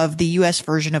episode of the U.S.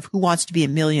 version of Who Wants to Be a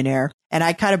Millionaire. And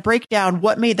I kind of break down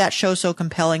what made that show so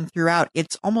compelling throughout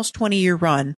its almost 20-year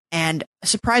run. And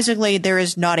surprisingly, there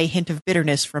is not a hint of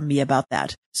bitterness from me about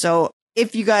that. So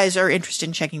if you guys are interested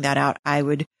in checking that out, I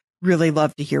would really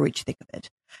love to hear what you think of it.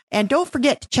 And don't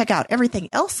forget to check out everything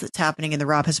else that's happening in the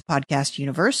Rob Has a Podcast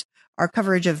universe. Our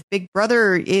coverage of Big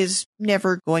Brother is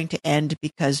never going to end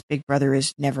because Big Brother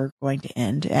is never going to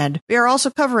end. And we are also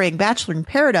covering Bachelor in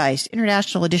Paradise,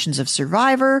 international editions of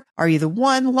Survivor, Are You the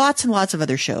One, lots and lots of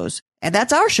other shows. And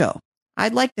that's our show.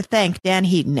 I'd like to thank Dan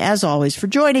Heaton, as always, for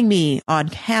joining me on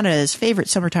Canada's favorite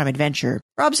summertime adventure,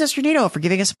 Rob Sesternino for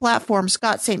giving us a platform,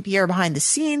 Scott St. Pierre behind the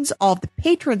scenes, all of the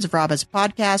patrons of Rob Has a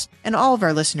Podcast, and all of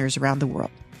our listeners around the world.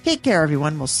 Take care,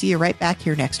 everyone. We'll see you right back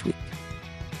here next week.